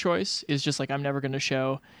character choice, is just like, I'm never going to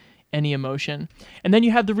show any emotion. And then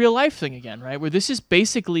you have the real life thing again, right? Where this is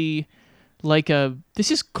basically like this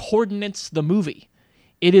is Coordinates the movie.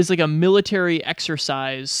 It is like a military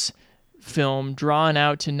exercise film drawn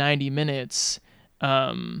out to 90 minutes.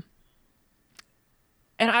 And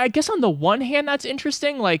I guess on the one hand, that's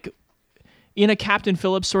interesting. Like in a Captain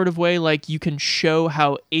Phillips sort of way, like you can show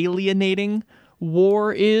how alienating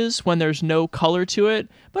war is when there's no color to it,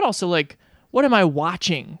 but also like, what am I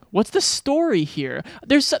watching? What's the story here?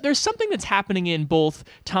 There's something that's happening in both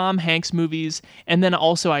Tom Hanks movies and then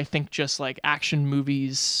also I think just like action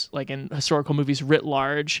movies, like in historical movies writ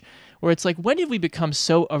large, where it's like, when did we become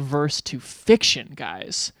so averse to fiction,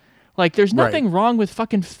 guys? Like there's nothing wrong with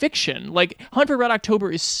fucking fiction. Like Hunt for Red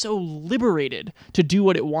October is so liberated to do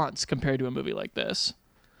what it wants compared to a movie like this.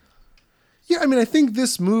 Yeah, I mean, I think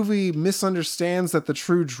this movie misunderstands that the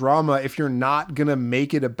true drama, if you're not going to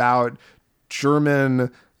make it about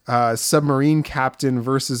German submarine captain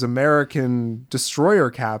versus American destroyer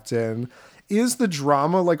captain, is the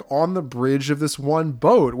drama like on the bridge of this one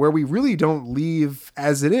boat where we really don't leave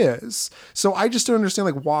as it is. So I just don't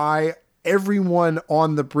understand like why everyone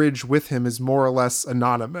on the bridge with him is more or less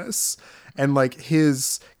anonymous. And like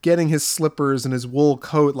his getting his slippers and his wool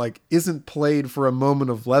coat like isn't played for a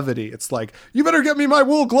moment of levity. It's like, you better get me my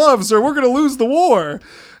wool gloves or we're going to lose the war.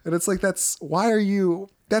 And it's like, that's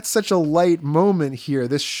such a light moment here.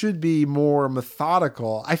 This should be more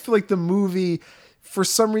methodical. I feel like the movie, for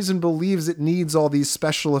some reason, believes it needs all these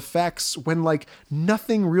special effects when like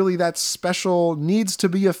nothing really that special needs to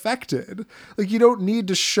be affected. Like you don't need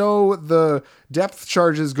to show the depth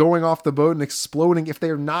charges going off the boat and exploding if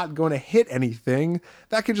they're not going to hit anything.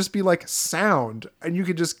 That could just be like sound, and you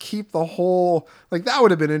could just keep the whole, like that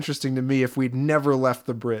would have been interesting to me if we'd never left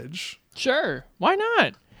the bridge. Sure. Why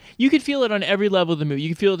not? You could feel it on every level of the movie. You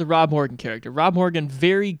could feel it with the Rob Morgan character. Rob Morgan,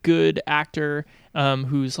 very good actor,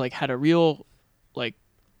 who's like had a real like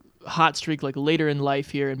hot streak like later in life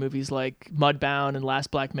here in movies like Mudbound and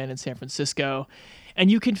Last Black Man in San Francisco.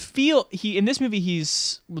 And you can feel in this movie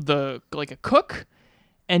he's like a cook,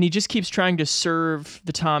 and he just keeps trying to serve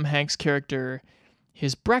the Tom Hanks character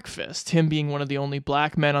his breakfast, him being one of the only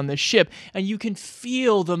black men on this ship. And you can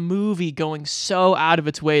feel the movie going so out of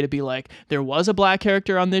its way to be like, there was a black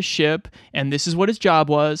character on this ship and this is what his job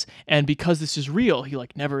was. And because this is real, he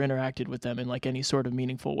like never interacted with them in like any sort of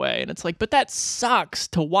meaningful way. And it's like, but that sucks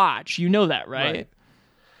to watch. You know that, right?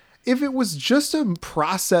 If it was just a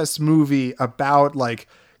process movie about like,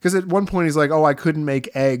 because at one point he's like, oh, I couldn't make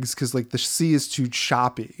eggs because like the sea is too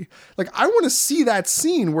choppy. Like I want to see that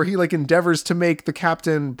scene where he like endeavors to make the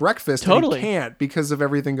captain breakfast. Totally. And he can't because of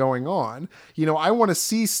everything going on. You know, I want to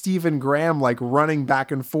see Stephen Graham like running back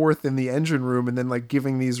and forth in the engine room and then like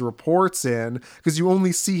giving these reports in, because you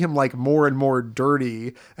only see him like more and more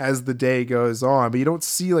dirty as the day goes on, but you don't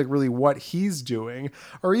see like really what he's doing.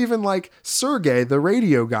 Or even like Sergey, the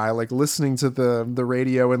radio guy, like listening to the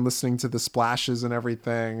radio and listening to the splashes and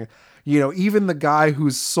everything. You know, even the guy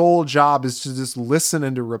whose sole job is to just listen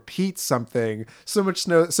and to repeat something, so much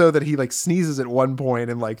so that he like sneezes at one point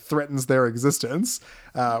and like threatens their existence,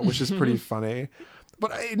 which is pretty funny.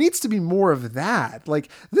 But it needs to be more of that. Like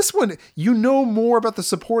this one, you know more about the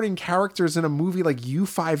supporting characters in a movie like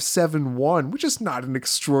U-571, which is not an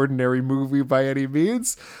extraordinary movie by any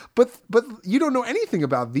means. But you don't know anything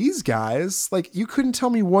about these guys. Like you couldn't tell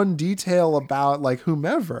me one detail about like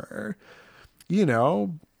whomever. You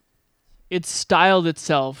know, it's styled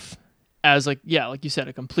itself as like, yeah, like you said,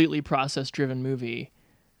 a completely process driven movie,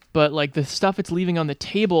 but like the stuff it's leaving on the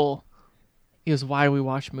table is why we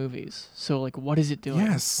watch movies. So like, what is it doing?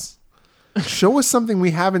 Yes. Show us something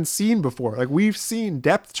we haven't seen before. Like we've seen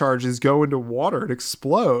depth charges go into water and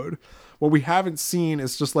explode. What we haven't seen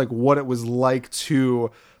is just like what it was like to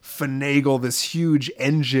finagle this huge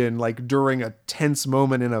engine, like during a tense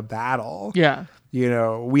moment in a battle. Yeah. You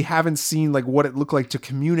know, we haven't seen like what it looked like to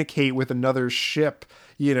communicate with another ship,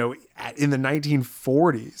 you know, in the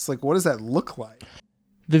 1940s. Like, what does that look like?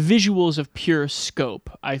 The visuals of pure scope,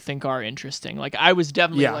 I think, are interesting. Like, I was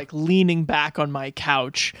definitely like leaning back on my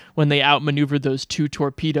couch when they outmaneuvered those two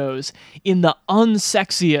torpedoes in the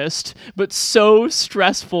unsexiest but so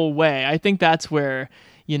stressful way. I think that's where,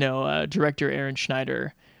 you know, director Aaron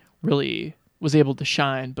Schneider really was able to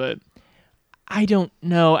shine, but I don't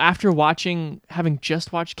know. After having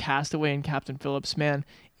just watched Castaway and Captain Phillips, man,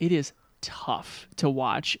 it is tough to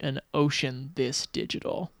watch an ocean this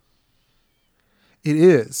digital. It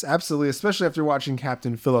is, absolutely, especially after watching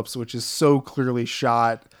Captain Phillips, which is so clearly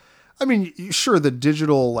shot. I mean, sure, the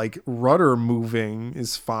digital like rudder moving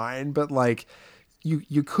is fine, but like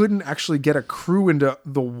you couldn't actually get a crew into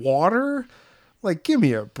the water. Like, give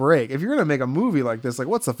me a break. If you're gonna make a movie like this, like,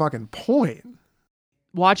 what's the fucking point?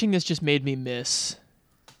 Watching this just made me miss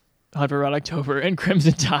Hunt for Red October and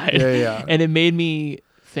Crimson Tide. Yeah. And it made me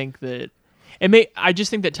think that I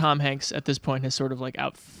just think that Tom Hanks at this point has sort of like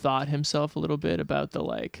outthought himself a little bit about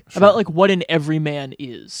about what an everyman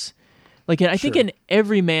is. Like, and I think an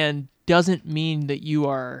everyman doesn't mean that you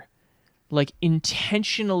are like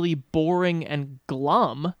intentionally boring and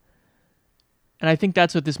glum. And I think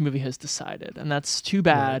that's what this movie has decided. And that's too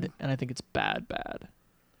bad. Right. And I think it's bad.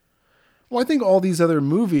 Well, I think all these other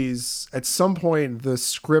movies, at some point, the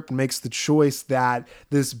script makes the choice that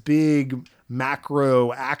this big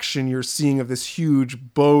macro action you're seeing of this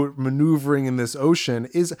huge boat maneuvering in this ocean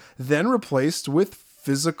is then replaced with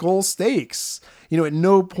physical stakes. You know, at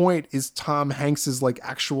no point is Tom Hanks's like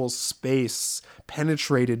actual space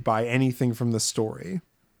penetrated by anything from the story.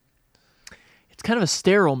 It's kind of a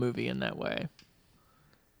sterile movie in that way.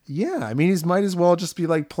 Yeah, I mean, he might as well just be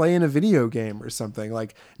like playing a video game or something.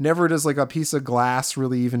 Like, never does like a piece of glass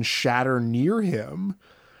really even shatter near him.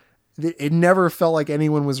 It never felt like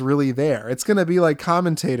anyone was really there. It's going to be like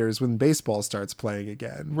commentators when baseball starts playing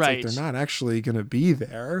again. Right. It's like they're not actually going to be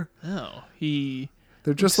there. No,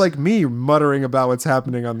 they're just like me muttering about what's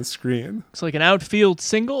happening on the screen. It's like an outfield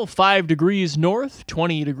single, 5 degrees north,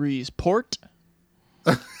 20 degrees port.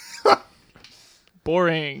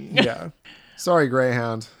 Boring. Yeah. Sorry,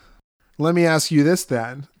 Greyhound. Let me ask you this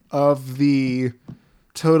then. Of the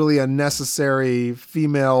totally unnecessary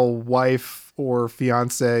female wife or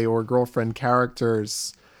fiance or girlfriend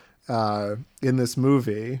characters in this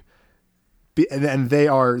movie, and they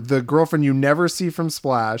are the girlfriend you never see from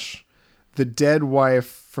Splash, the dead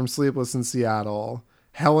wife from Sleepless in Seattle,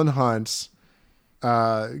 Helen Hunt,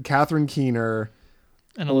 Catherine Keener,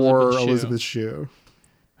 and Elizabeth Shue.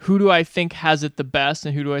 Who do I think has it the best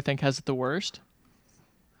and who do I think has it the worst?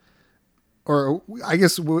 Or I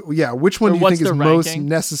guess, which one do you think is most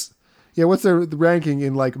necessary? Yeah, what's the ranking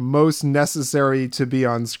in like most necessary to be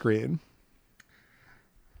on screen?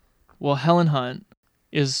 Well, Helen Hunt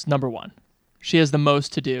is number one. She has the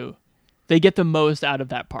most to do. They get the most out of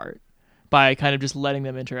that part by kind of just letting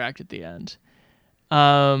them interact at the end.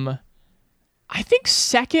 I think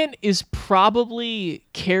second is probably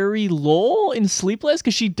Carrie Lowell in Sleepless,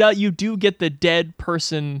 because you do get the dead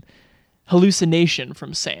person hallucination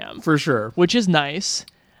from Sam. For sure. Which is nice.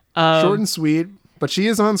 Short and sweet, but she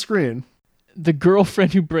is on screen. The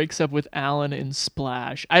girlfriend who breaks up with Alan in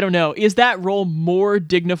Splash. I don't know. Is that role more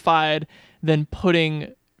dignified than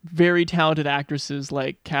putting very talented actresses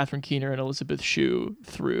like Catherine Keener and Elizabeth Shue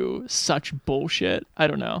through such bullshit? I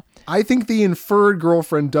don't know. I think the inferred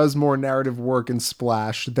girlfriend does more narrative work in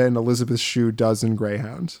Splash than Elizabeth Shue does in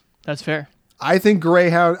Greyhound. That's fair. I think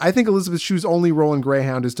Elizabeth Shue's only role in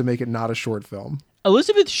Greyhound is to make it not a short film.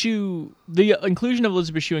 Elizabeth Shue, the inclusion of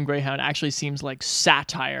Elizabeth Shue in Greyhound actually seems like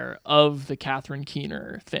satire of the Catherine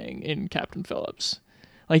Keener thing in Captain Phillips.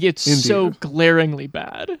 Like, it's Indeed. So glaringly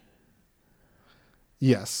bad.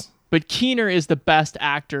 Yes. But Keener is the best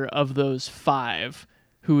actor of those five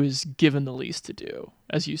who is given the least to do,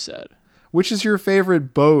 as you said. Which is your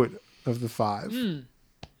favorite boat of the five?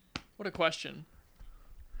 What a question.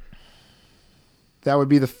 That would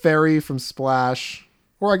be the ferry from Splash,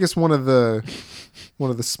 or I guess one of the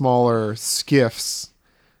smaller skiffs.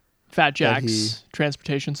 Fat Jack's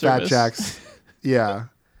transportation service. Fat Jack's, yeah.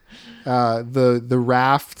 The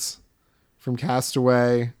raft from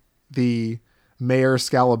Castaway, the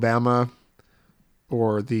Maersk, Alabama,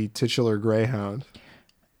 or the titular Greyhound.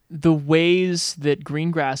 The ways that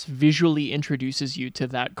Greengrass visually introduces you to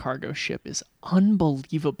that cargo ship is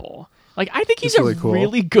unbelievable. Like, I think he's really cool.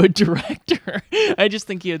 Really good director. I just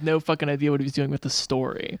think he had no fucking idea what he was doing with the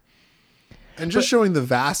story. And just showing the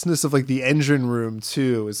vastness of like the engine room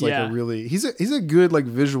too is like he's a good like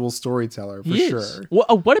visual storyteller for sure.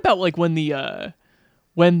 What about like when the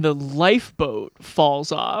lifeboat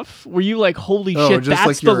falls off? Were you like, holy shit, that's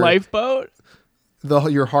like the lifeboat?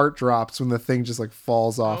 Your heart drops when the thing just like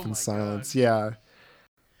falls off in silence. God. Yeah.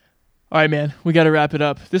 All right, man, we got to wrap it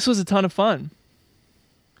up. This was a ton of fun.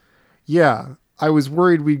 Yeah, I was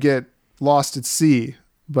worried we'd get lost at sea,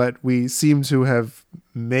 but we seem to have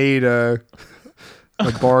made a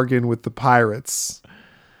bargain with the pirates.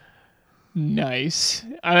 Nice.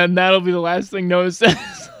 And that'll be the last thing Noah says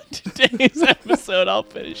on today's episode. I'll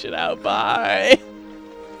finish it out. Bye.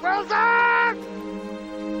 Wilson!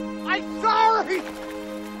 I'm sorry!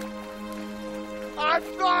 I'm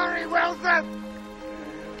sorry, Wilson!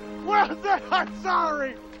 Wilson, I'm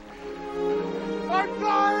sorry! I'm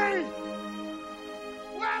sorry!